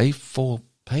A4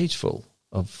 page full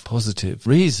of positive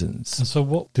reasons. And so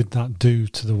what did that do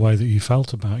to the way that you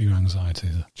felt about your anxiety,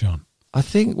 John? I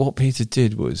think what Peter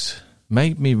did was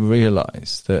made me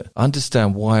realise that,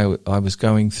 understand why I was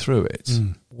going through it,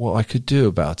 what I could do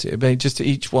about it. It made just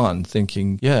each one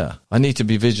thinking, yeah, I need to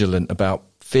be vigilant about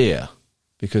fear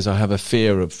because I have a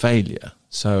fear of failure.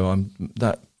 So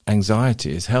that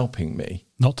anxiety is helping me.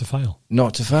 Not to fail.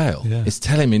 Not to fail. Yeah. It's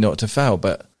telling me not to fail,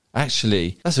 but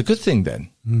actually, that's a good thing then,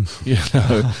 you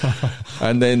know.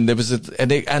 And then there was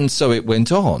and so it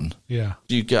went on. Yeah.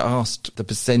 You get asked the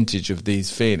percentage of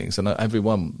these feelings, and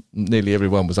nearly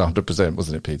everyone was 100%,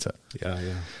 wasn't it, Peter?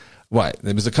 Yeah. Right.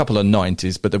 There was a couple of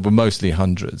 90s, but there were mostly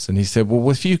hundreds. And he said, well,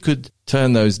 if you could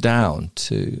turn those down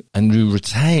and you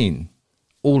retain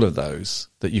all of those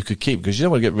that you could keep, because you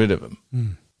don't want to get rid of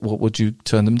them, what would you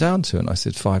turn them down to? And I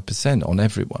said 5% on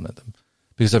every one of them.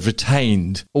 Because I've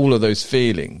retained all of those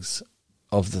feelings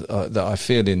of that I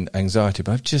feel in anxiety,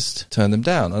 but I've just turned them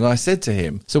down. And I said to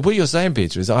him, so what you're saying,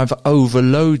 Peter, is I've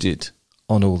overloaded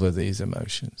on all of these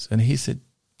emotions. And he said,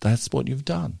 that's what you've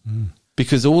done.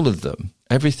 Because all of them,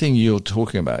 everything you're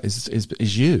talking about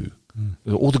is you.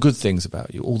 All the good things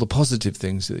about you, all the positive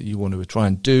things that you want to try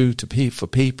and do for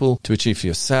people, to achieve for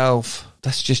yourself,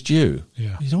 that's just you.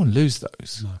 Yeah. You don't want to lose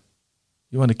those. No.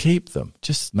 You want to keep them.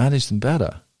 Just manage them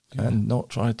better. Yeah. And not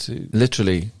try to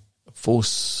literally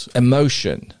force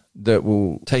emotion that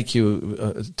will take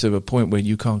you to a point where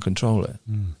you can't control it.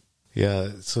 Yeah,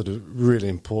 it's sort of really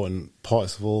important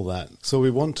parts of all that. So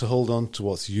we want to hold on to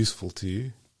what's useful to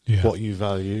you, what you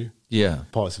value,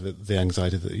 parts of it, the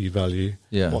anxiety that you value,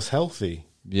 what's healthy.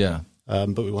 Yeah.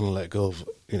 But we want to let go of,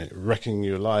 wrecking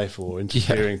your life or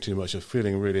interfering too much or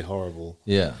feeling really horrible.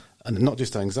 Yeah. And not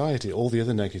just anxiety, all the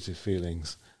other negative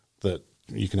feelings that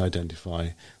you can identify,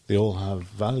 they all have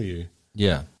value.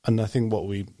 Yeah. And I think what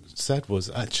we said was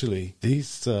actually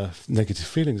these negative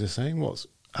feelings are saying what's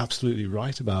absolutely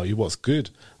right about you, what's good,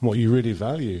 and what you really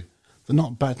value. They're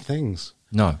not bad things.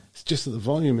 No. It's just that the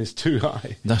volume is too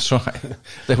high. That's right.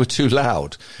 They were too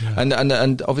loud. Yeah.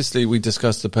 And obviously we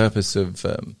discussed the purpose of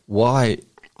why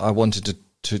I wanted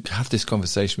to have this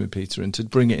conversation with Peter and to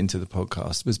bring it into the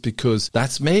podcast was because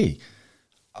that's me.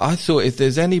 I thought if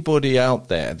there's anybody out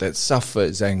there that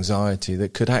suffers anxiety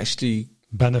that could actually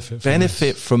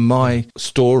benefit from my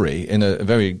story in a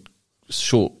very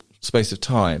short space of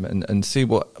time and see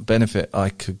what benefit I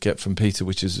could get from Peter,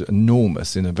 which is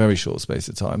enormous in a very short space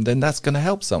of time, then that's going to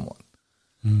help someone.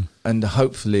 And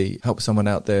hopefully help someone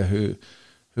out there who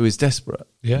is desperate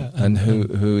and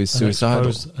who is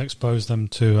suicidal. Expose them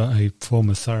to a form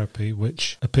of therapy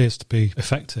which appears to be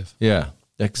effective. Yeah.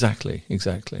 Exactly.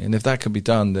 And if that could be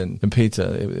done, then Peter,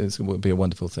 it would be a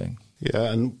wonderful thing.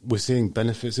 Yeah, and we're seeing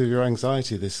benefits of your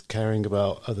anxiety, this caring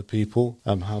about other people,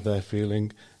 how they're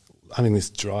feeling, having this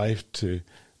drive to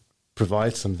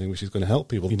provide something which is going to help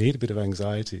people. You need a bit of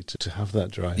anxiety to have that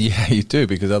drive. Yeah, you do,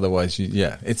 because otherwise,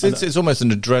 it's almost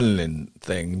an adrenaline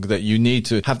thing that you need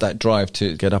to have that drive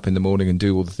to get up in the morning and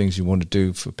do all the things you want to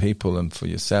do for people and for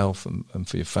yourself and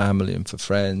for your family and for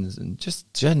friends and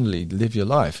just generally live your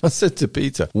life. I said to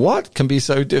Peter, what can be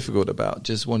so difficult about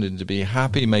just wanting to be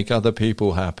happy, make other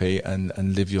people happy and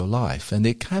live your life? And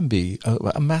it can be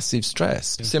a massive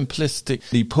stress. Yeah.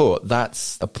 Simplistically put,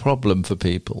 that's a problem for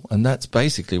people. And that's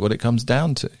basically what it comes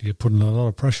down to. You're putting a lot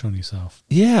of pressure on yourself.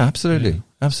 Yeah, absolutely.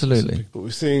 Absolutely. But we're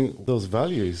seeing those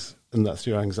values, and that's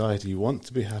your anxiety. You want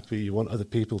to be happy, you want other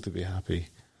people to be happy.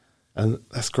 And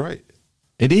that's great.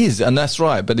 It is, and that's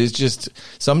right. But it's just,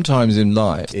 sometimes in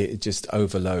life, it just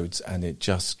overloads and it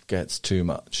just gets too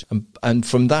much. And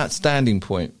from that standing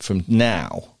point, from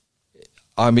now,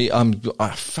 I mean, I'm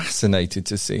fascinated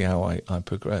to see how I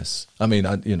progress. I mean,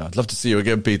 I'd love to see you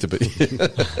again, Peter, but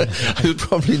it's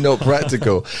probably not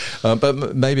practical.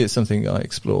 But maybe it's something I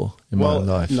explore in my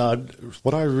life. No,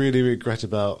 what I really regret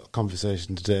about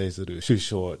conversation today is that it was too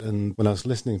short. And when I was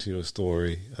listening to your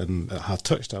story and how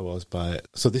touched I was by it,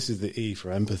 so this is the E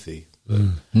for empathy.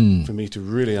 For me to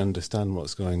really understand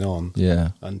what's going on,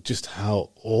 and just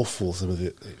how awful some of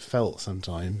it felt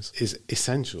sometimes is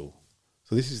essential.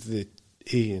 So this is the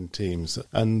E in teams,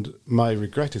 and my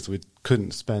regret is we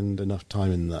couldn't spend enough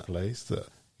time in that place. That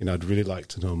I'd really like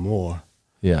to know more.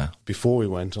 Yeah. before we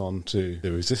went on to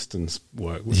the resistance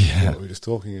work, which is what we were just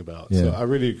talking about. Yeah. So I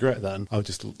really regret that, and I would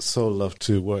just so love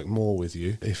to work more with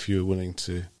you if you're willing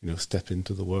to, step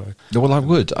into the work. Well, I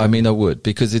would. I would,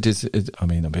 because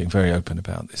I'm being very open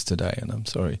about this today, and I'm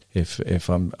sorry if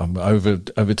I'm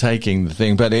overtaking the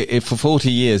thing, but if for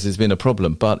 40 years has been a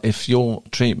problem. But if your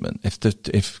treatment, if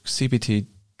CBT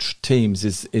Teams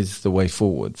is the way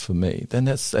forward for me, then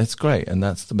that's great, and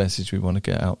that's the message we want to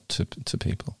get out to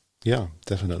people. Yeah,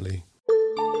 definitely.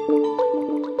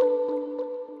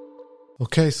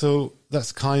 Okay, so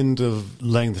that's kind of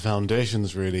laying the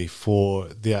foundations really for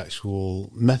the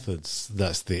actual methods.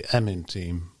 That's the M in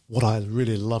TEAM. What I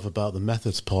really love about the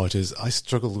methods part is I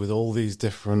struggled with all these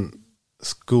different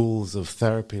schools of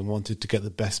therapy and wanted to get the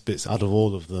best bits out of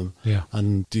all of them. Yeah.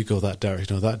 And do you go that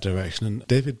direction or that direction? And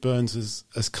David Burns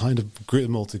has kind of grouped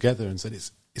them all together and said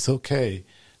it's okay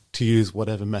to use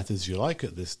whatever methods you like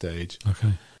at this stage.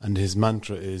 Okay. And his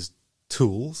mantra is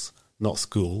tools, not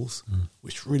schools,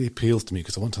 which really appeals to me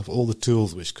because I want to have all the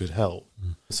tools which could help.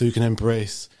 So you can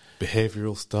embrace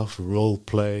behavioural stuff, role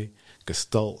play,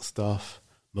 gestalt stuff,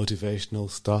 motivational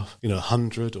stuff,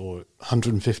 100 or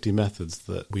 150 methods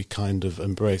that we kind of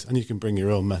embrace. And you can bring your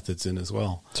own methods in as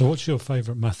well. So what's your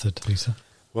favourite method, Peter?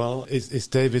 Well, it's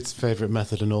David's favourite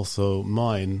method and also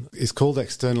mine. It's called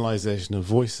externalisation of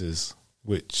voices,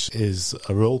 which is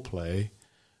a role play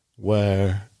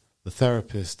where the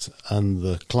therapist and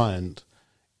the client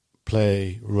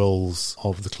play roles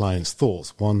of the client's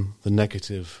thoughts. One, the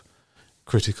negative,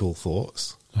 critical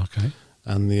thoughts. Okay.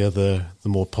 And the other, the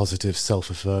more positive,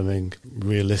 self-affirming,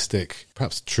 realistic,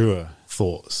 perhaps truer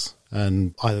thoughts.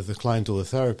 And either the client or the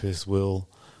therapist will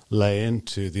lay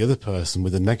into the other person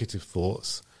with the negative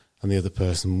thoughts, and the other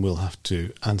person will have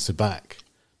to answer back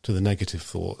to the negative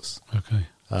thoughts. Okay.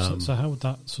 So how would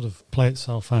that sort of play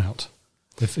itself out?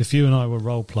 If you and I were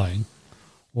role-playing,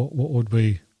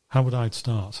 how would I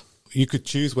start? You could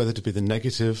choose whether to be the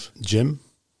negative Jim.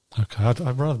 Okay,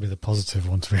 I'd rather be the positive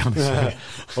one, to be honest.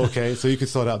 Okay, so you could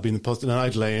start out being the positive, and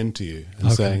I'd lay into you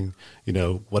and saying,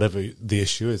 whatever the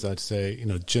issue is, I'd say,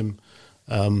 Jim,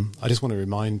 I just want to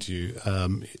remind you,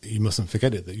 you mustn't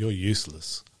forget it, that you're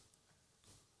useless.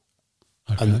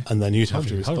 Okay. And then you'd have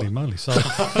to respond. Holy moly, so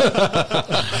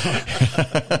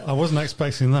I wasn't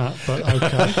expecting that, but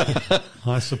okay.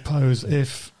 I suppose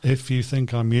if you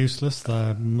think I'm useless,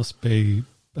 there must be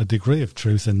a degree of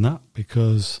truth in that,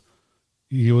 because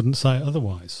you wouldn't say it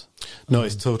otherwise. No,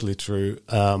 it's totally true.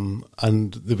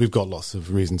 And we've got lots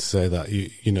of reasons to say that.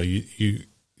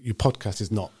 Your podcast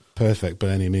is not perfect by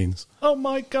any means. Oh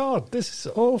my God, this is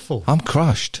awful. I'm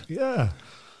crushed. Yeah.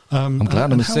 I'm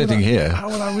glad I'm sitting here. How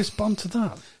would I respond to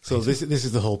that? So this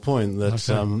is the whole point,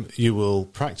 that you will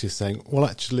practice saying, well,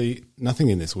 actually, nothing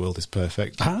in this world is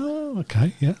perfect. Oh,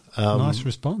 okay, yeah. Nice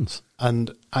response.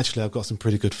 And actually, I've got some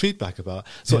pretty good feedback about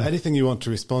it. So anything you want to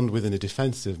respond with in a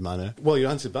defensive manner, well, you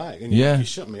answer back and you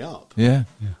shut me up. Yeah.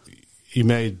 You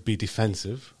may be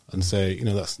defensive and say,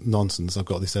 that's nonsense, I've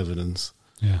got this evidence.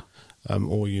 Yeah.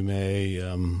 Or you may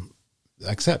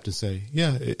accept and say,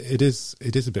 it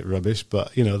is a bit rubbish,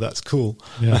 but that's cool.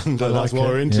 Yeah, and that's what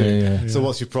we're into. Yeah. So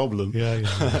what's your problem? Yeah.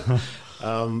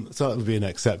 So that would be an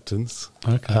acceptance.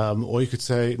 Okay. Or you could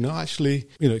say, no, actually,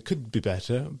 it could be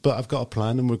better, but I've got a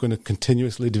plan and we're going to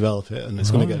continuously develop it, and it's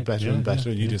going to get better and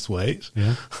better, and you just wait.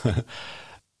 Yeah.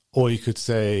 Or you could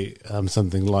say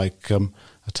something like, I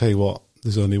tell you what,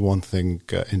 there's only one thing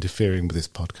interfering with this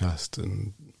podcast,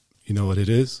 and you know what it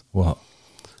is? What?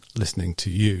 Listening to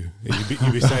you. You'd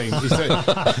be saying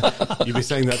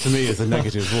that to me as a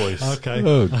negative voice. Okay.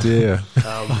 Oh dear.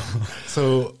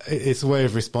 So it's a way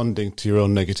of responding to your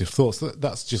own negative thoughts.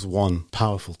 That's just one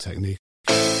powerful technique.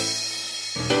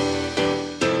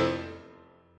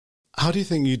 How do you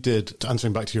think you did,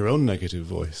 answering back to your own negative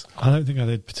voice? I don't think I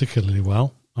did particularly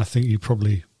well. I think you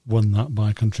probably won that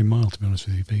by a country mile, to be honest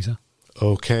with you, Peter.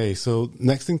 Okay, so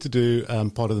next thing to do,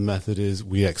 part of the method is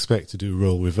we expect to do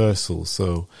role reversals.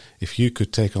 So if you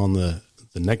could take on the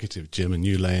negative Jim and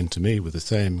you lay into me with the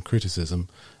same criticism,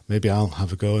 maybe I'll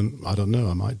have a go, and I don't know,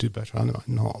 I might do better, I might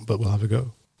not, but we'll have a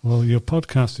go. Well, your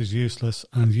podcast is useless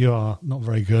and you are not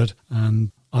very good,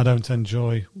 and I don't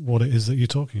enjoy what it is that you're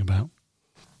talking about.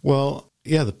 Well,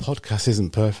 yeah, the podcast isn't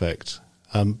perfect,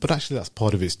 but actually that's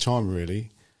part of its charm,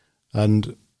 really.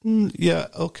 And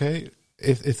okay.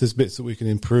 If there's bits that we can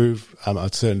improve,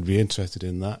 I'd certainly be interested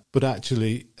in that. But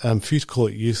actually, for you to call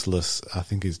it useless, I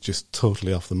think is just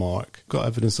totally off the mark. Got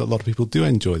evidence that a lot of people do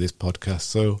enjoy this podcast,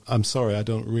 so I'm sorry, I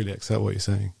don't really accept what you're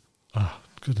saying. Oh,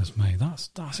 goodness me,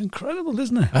 that's incredible,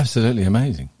 isn't it? Absolutely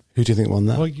amazing. Who do you think won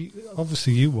that? Well,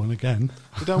 obviously you won again.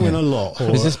 You don't win a lot.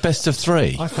 Is this best of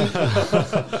three? I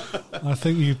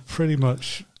think you pretty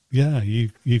much,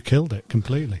 you killed it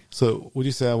completely. So would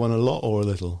you say I won a lot or a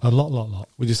little? A lot.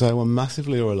 Would you say I won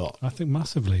massively or a lot? I think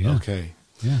massively, yeah. Okay.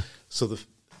 Yeah. So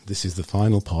this is the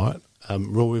final part,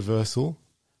 role reversal.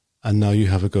 And now you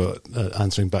have a go at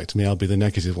answering back to me. I'll be the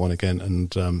negative one again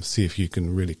and see if you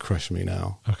can really crush me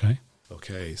now. Okay.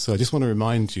 Okay, so I just want to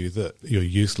remind you that you're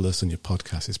useless and your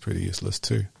podcast is pretty useless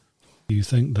too. You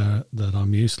think that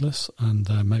I'm useless and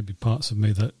there may be parts of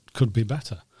me that could be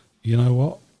better. You know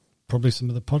what? Probably some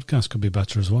of the podcasts could be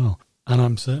better as well. And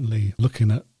I'm certainly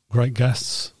looking at great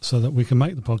guests so that we can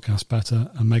make the podcast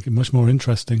better and make it much more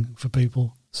interesting for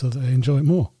people so that they enjoy it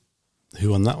more. Who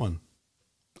won that one?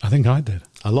 I think I did.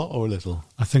 A lot or a little?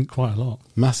 I think quite a lot.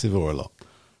 Massive or a lot?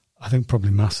 I think probably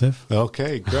massive.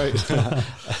 Okay, great.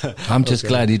 I'm just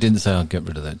glad he didn't say I'll get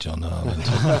rid of that John Harland.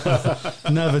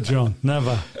 Never, John,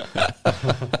 never.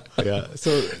 Yeah,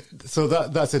 so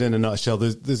that's it in a nutshell.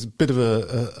 There's a bit of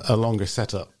a longer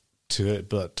setup to it,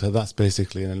 but that's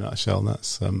basically in a nutshell.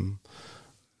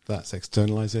 That's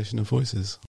externalization of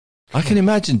voices. I can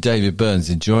imagine David Burns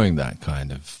enjoying that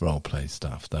kind of role play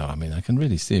stuff, though. I mean, I can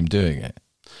really see him doing it.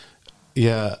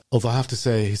 Yeah, although I have to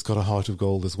say he's got a heart of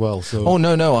gold as well. So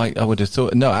I would have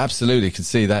thought, no, absolutely can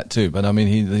see that too. But I mean,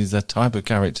 he's a type of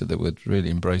character that would really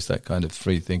embrace that kind of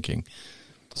free thinking.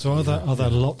 So are there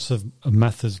lots of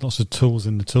methods, lots of tools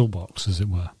in the toolbox, as it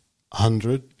were?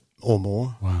 100 or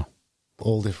more. Wow.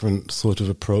 All different sort of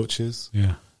approaches.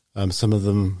 Yeah. Some of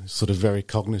them sort of very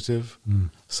cognitive,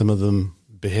 some of them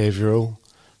behavioural,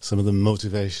 some of them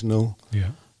motivational.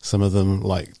 Yeah. Some of them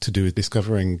like to do with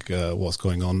discovering what's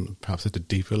going on, perhaps at a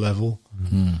deeper level.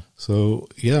 Mm-hmm. So,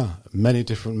 yeah, many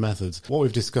different methods. What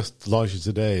we've discussed largely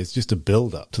today is just a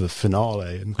build-up to the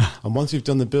finale. And once you've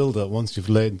done the build-up, once you've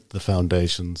laid the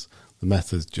foundations, the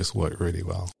methods just work really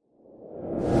well.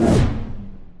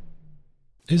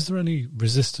 Is there any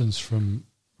resistance from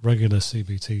regular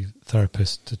CBT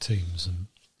therapists to teams?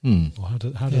 Or how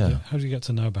do you get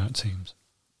to know about teams?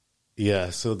 Yeah,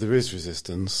 so there is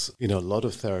resistance. You know, a lot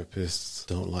of therapists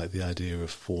don't like the idea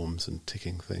of forms and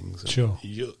ticking things. And sure.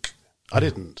 Yuck. I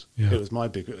didn't. Yeah. It was my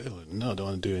big, no, I don't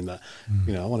want to do that.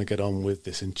 You know, I want to get on with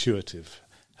this intuitive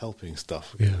helping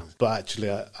stuff. Yeah. But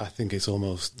actually, I think it's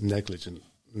almost negligent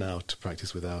now to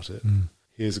practice without it.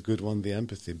 Here's a good one, the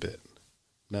empathy bit.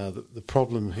 Now, the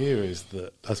problem here is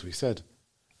that, as we said,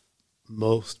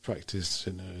 most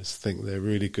practitioners think they're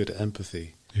really good at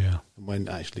empathy. Yeah. And when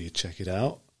actually you check it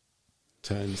out,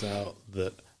 turns out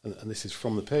that, and this is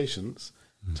from the patients,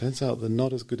 turns out they're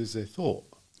not as good as they thought.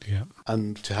 Yeah.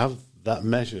 And to have that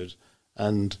measured,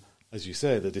 and as you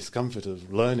say, the discomfort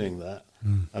of learning that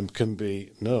can be,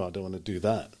 no, I don't want to do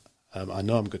that. I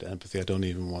know I'm good at empathy. I don't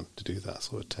even want to do that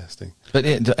sort of testing. But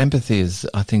the empathy is,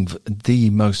 I think,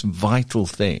 the most vital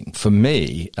thing for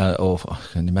me, or I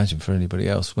can imagine for anybody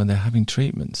else, when they're having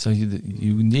treatment. So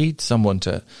you need someone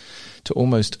to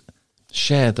almost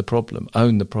share the problem,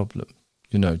 own the problem.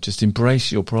 You know, just embrace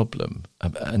your problem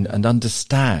and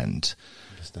understand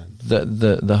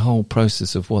the whole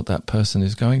process of what that person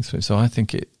is going through. So I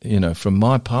think from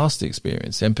my past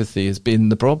experience, empathy has been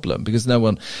the problem because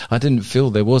I didn't feel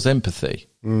there was empathy.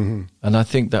 Mm-hmm. And I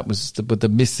think that was the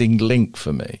missing link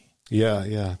for me. Yeah,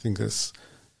 I think that's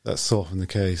so often the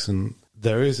case. And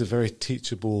there is a very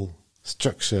teachable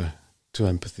structure to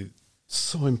empathy. It's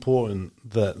so important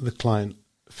that the client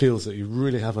feels that you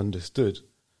really have understood.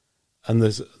 And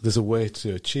there's a way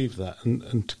to achieve that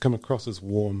and to come across as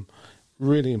warm,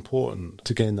 really important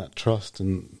to gain that trust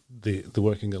and the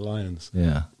working alliance.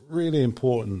 Yeah. Really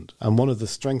important. And one of the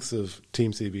strengths of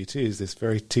Team CBT is this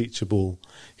very teachable,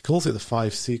 he calls it the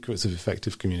 5 secrets of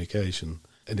effective communication.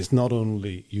 And it's not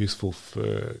only useful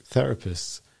for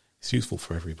therapists, it's useful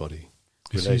for everybody.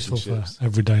 It's useful for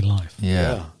everyday life.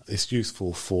 Yeah. It's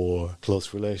useful for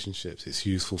close relationships. It's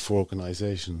useful for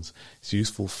organizations. It's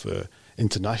useful for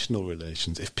international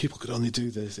relations. If people could only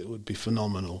do this, it would be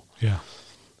phenomenal. Yeah.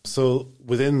 So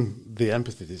within the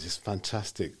empathy, there's this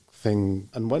fantastic thing.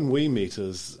 And when we meet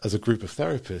as a group of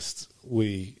therapists,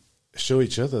 we show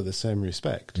each other the same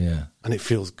respect. Yeah. And it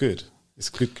feels good. It's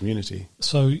a good community.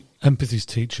 So empathy is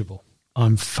teachable.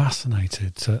 I'm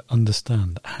fascinated to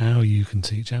understand how you can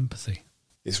teach empathy.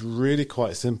 It's really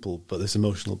quite simple, but there's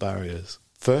emotional barriers.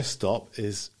 First stop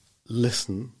is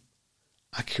listen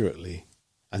accurately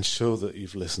and show that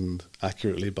you've listened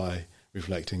accurately by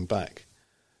reflecting back.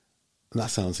 And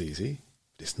that sounds easy,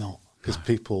 but it's not, because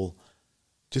people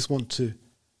just want to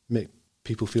make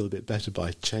people feel a bit better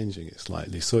by changing it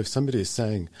slightly. So if somebody is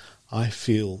saying, I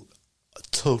feel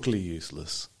totally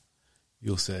useless,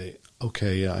 you'll say,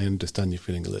 okay, yeah, I understand you're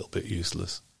feeling a little bit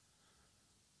useless.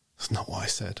 That's not what I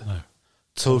said. No.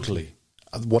 Totally.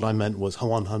 What I meant was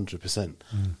 100%.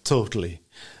 Totally.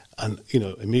 And,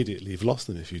 immediately you've lost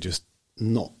them if you're just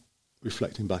not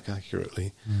reflecting back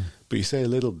accurately. But you say a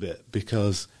little bit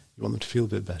because you want them to feel a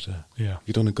bit better. Yeah.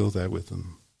 You don't want to go there with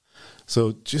them.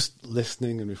 So just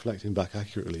listening and reflecting back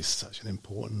accurately is such an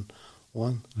important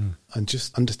one. And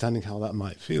just understanding how that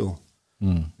might feel.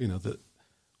 That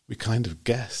we kind of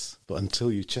guess, but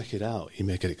until you check it out, you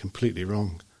may get it completely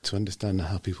wrong to understand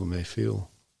how people may feel.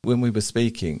 When we were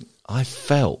speaking, I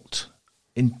felt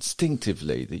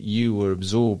instinctively that you were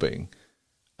absorbing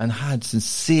and had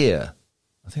sincere,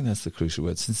 I think that's the crucial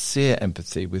word, sincere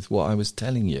empathy with what I was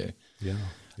telling you.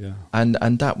 Yeah. And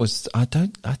that was,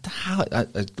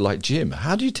 like Jim,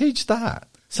 how do you teach that?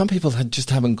 Some people just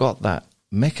haven't got that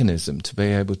mechanism to be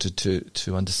able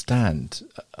to understand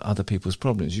other people's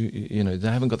problems. You know, they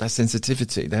haven't got that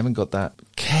sensitivity. They haven't got that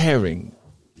caring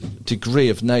degree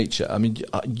of nature. I mean,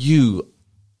 you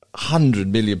 100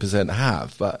 million%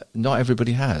 have, but not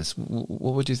everybody has.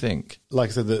 What would you think? Like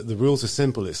I said, the rules are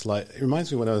simple. It's like, it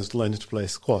reminds me when I was learning to play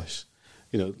squash.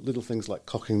 Little things like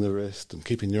cocking the wrist and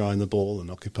keeping your eye on the ball and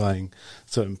occupying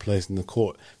certain place in the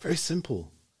court. Very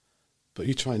simple. But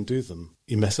you try and do them.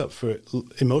 You mess up for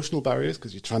emotional barriers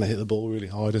because you're trying to hit the ball really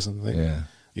hard or something. Yeah.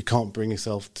 You can't bring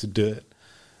yourself to do it.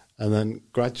 And then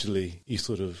gradually you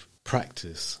sort of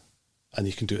practice and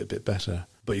you can do it a bit better.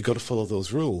 But you've got to follow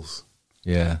those rules.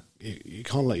 Yeah. You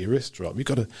can't let your wrist drop. You've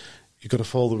got to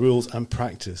follow the rules and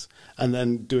practice and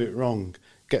then do it wrong.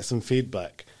 Get some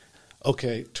feedback.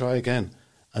 Okay, try again.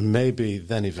 And maybe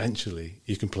then eventually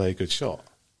you can play a good shot.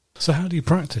 So how do you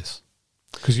practice?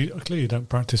 Because you clearly don't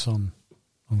practice on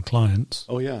clients.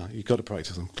 Oh, yeah, you've got to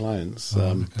practice on clients.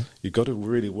 Okay. You've got to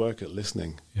really work at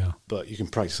listening. Yeah. But you can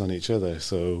practice on each other.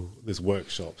 So there's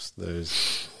workshops.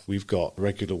 We've got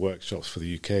regular workshops for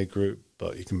the UK group,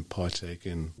 but you can partake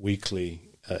in weekly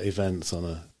events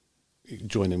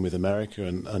join in with America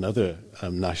and other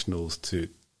nationals to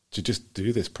just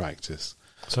do this practice.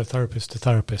 So therapist to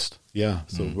therapist. Yeah,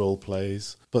 so role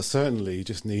plays. But certainly you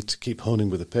just need to keep honing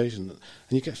with the patient. And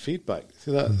you get feedback.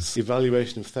 See, that's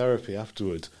evaluation of therapy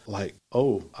afterwards. Like,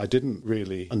 oh, I didn't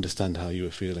really understand how you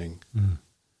were feeling.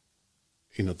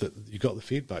 That you got the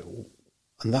feedback.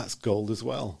 And that's gold as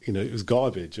well. It was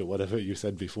garbage or whatever you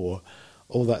said before.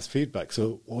 Oh, that's feedback.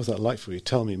 So what was that like for you?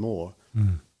 Tell me more.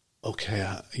 Okay,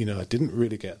 I didn't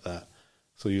really get that.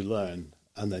 So you learn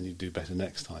and then you do better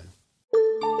next time.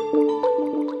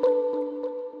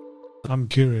 I'm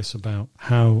curious about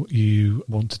how you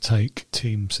want to take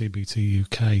Team CBT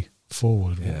UK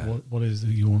forward. Yeah. What is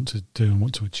it you want to do and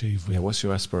want to achieve? What's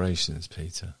your aspirations,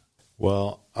 Peter?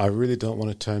 Well, I really don't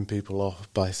want to turn people off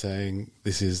by saying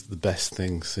this is the best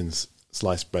thing since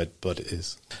sliced bread, but it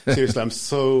is. Seriously, I'm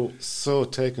so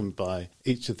taken by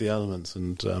each of the elements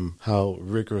and how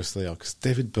rigorous they are, because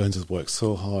David Burns has worked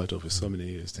so hard over so many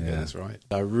years to get this right.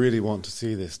 I really want to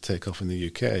see this take off in the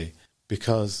UK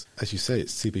because, as you say,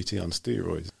 it's CBT on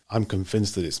steroids. I'm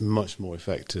convinced that it's much more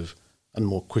effective and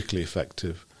more quickly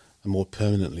effective and more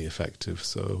permanently effective.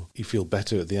 So you feel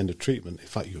better at the end of treatment. In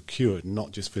fact, you're cured,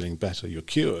 not just feeling better, you're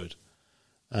cured.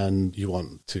 And you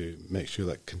want to make sure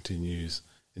that continues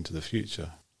into the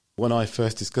future. When I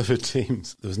first discovered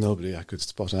Teams, there was nobody I could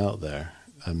spot out there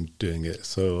doing it.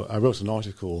 So I wrote an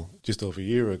article just over a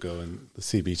year ago in the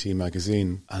CBT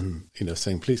magazine and,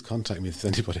 saying, please contact me if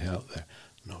there's anybody out there.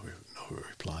 No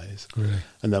replies. Really?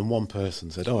 And then one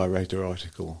person said, I read your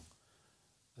article.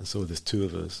 And so there's two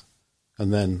of us.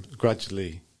 And then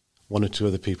gradually, one or two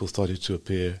other people started to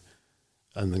appear.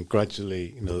 And then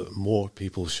gradually, more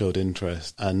people showed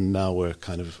interest. And now we're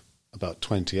kind of about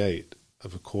 28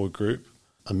 of a core group,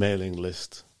 a mailing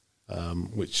list,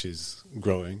 which is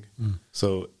growing.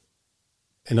 So,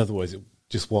 in other words, it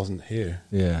just wasn't here.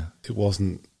 Yeah. It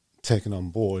wasn't taken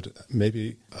on board.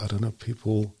 Maybe, I don't know,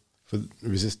 people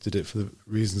resisted it for the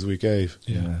reasons we gave.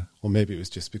 Yeah. Or maybe it was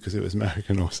just because it was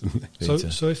American or something.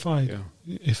 So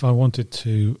if I wanted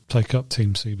to take up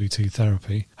Team CBT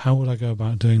therapy, how would I go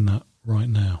about doing that right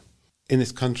now? In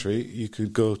this country, you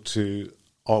could go to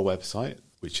our website,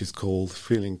 which is called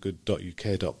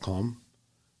feelinggood.uk.com,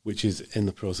 which is in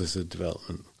the process of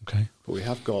development. Okay. But we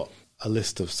have got a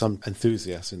list of some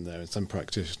enthusiasts in there and some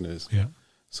practitioners. Yeah.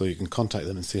 So you can contact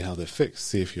them and see how they're fixed,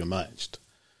 see if you're matched.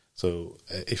 So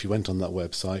if you went on that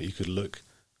website, you could look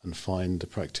and find a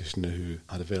practitioner who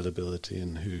had availability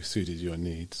and who suited your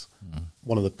needs.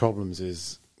 One of the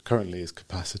problems currently is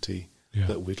capacity,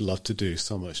 that we'd love to do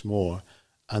so much more.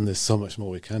 And there's so much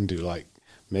more we can do, like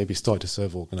maybe start to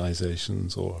serve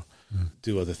organisations or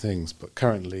do other things. But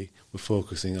currently we're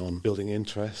focusing on building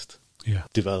interest Yeah.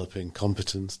 developing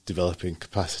competence, developing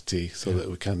capacity so that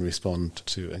we can respond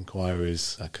to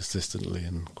inquiries consistently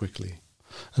and quickly.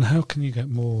 And how can you get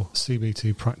more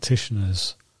CBT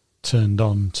practitioners turned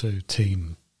on to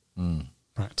team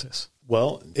practice?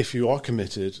 Well, if you are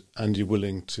committed and you're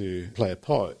willing to play a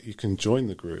part, you can join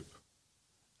the group.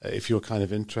 If you're kind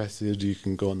of interested, you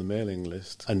can go on the mailing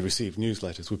list and receive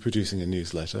newsletters. We're producing a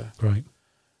newsletter. Great.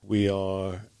 We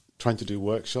are trying to do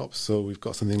workshops, so we've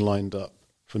got something lined up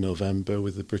for November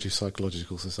with the British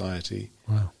Psychological Society,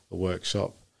 Wow. a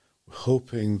workshop. We're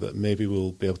hoping that maybe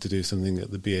we'll be able to do something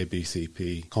at the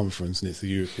BABCP conference, and it's the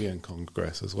European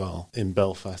Congress as well, in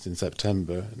Belfast in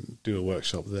September, and do a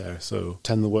workshop there. So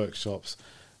attend the workshops.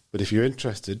 But if you're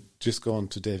interested, just go on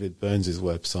to David Burns'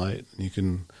 website, and you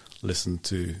can listen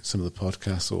to some of the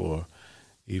podcasts, or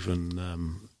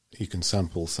even you can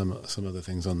sample some other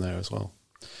things on there as well.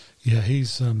 Yeah,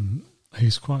 he's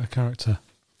quite a character.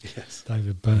 Yes,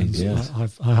 David Burns. Yes.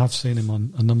 I have seen him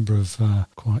on a number of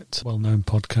quite well-known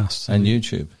podcasts And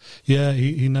YouTube. Yeah,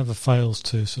 he never fails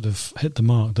to sort of hit the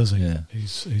mark, does he? Yeah.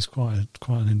 He's quite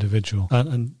an individual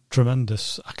and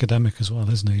tremendous academic as well,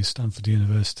 isn't he? He's Stanford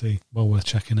University, well worth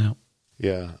checking out.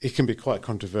 yeah, it can be quite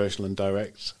controversial and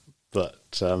direct, but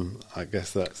I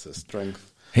guess that's a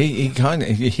strength. He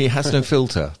has no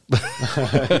filter.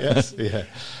 Yes, yeah.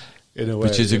 In a way,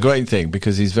 Which is a great thing,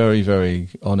 because he's very, very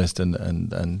honest and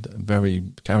very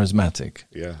charismatic.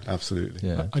 Yeah, absolutely.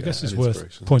 Yeah. I guess it's and worth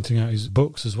inspirational. pointing out his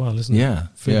books as well, isn't it? Yeah.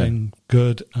 Feeling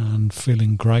good and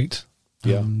feeling great.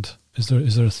 Yeah. And is there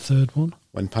a third one?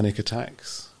 When panic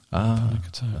attacks, Panic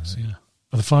attacks, yeah.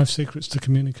 Are the 5 secrets to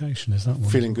communication, is that one?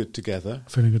 feeling good together,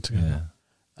 Feeling good together.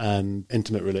 Yeah. and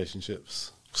intimate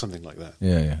relationships, something like that.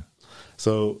 Yeah, yeah.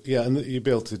 So, yeah, and you'll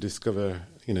be able to discover,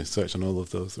 search on all of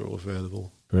those. They're all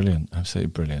available. Brilliant.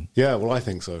 Absolutely brilliant. Yeah, well, I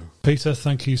think so. Peter,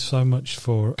 thank you so much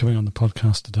for coming on the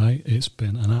podcast today. It's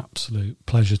been an absolute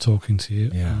pleasure talking to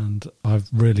you. Yeah. And I've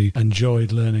really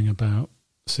enjoyed learning about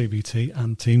CBT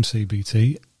and Team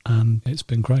CBT, and it's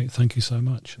been great. Thank you so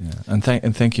much. Yeah. And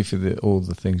thank you for all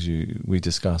the things we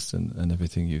discussed and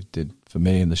everything you did for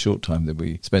me in the short time that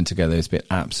we spent together. It's been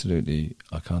absolutely,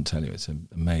 I can't tell you, it's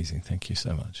amazing. Thank you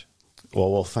so much.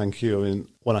 Well, thank you. I mean,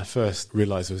 when I first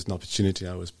realised there was an opportunity,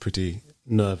 I was pretty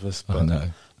nervous, I know.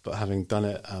 but having done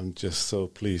it, I'm just so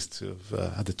pleased to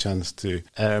have had the chance to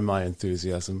air my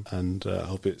enthusiasm, and I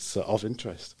hope it's of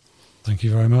interest. Thank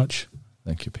you very much.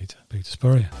 Thank you, Peter. Peter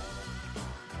Spurrier.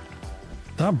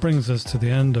 That brings us to the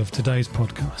end of today's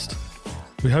podcast.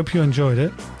 We hope you enjoyed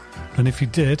it, and if you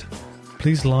did,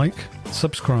 please like,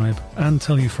 subscribe, and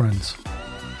tell your friends.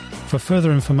 For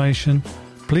further information,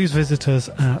 please visit us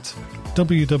at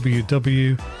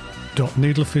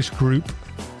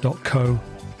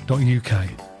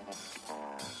www.needlefishgroup.co.uk.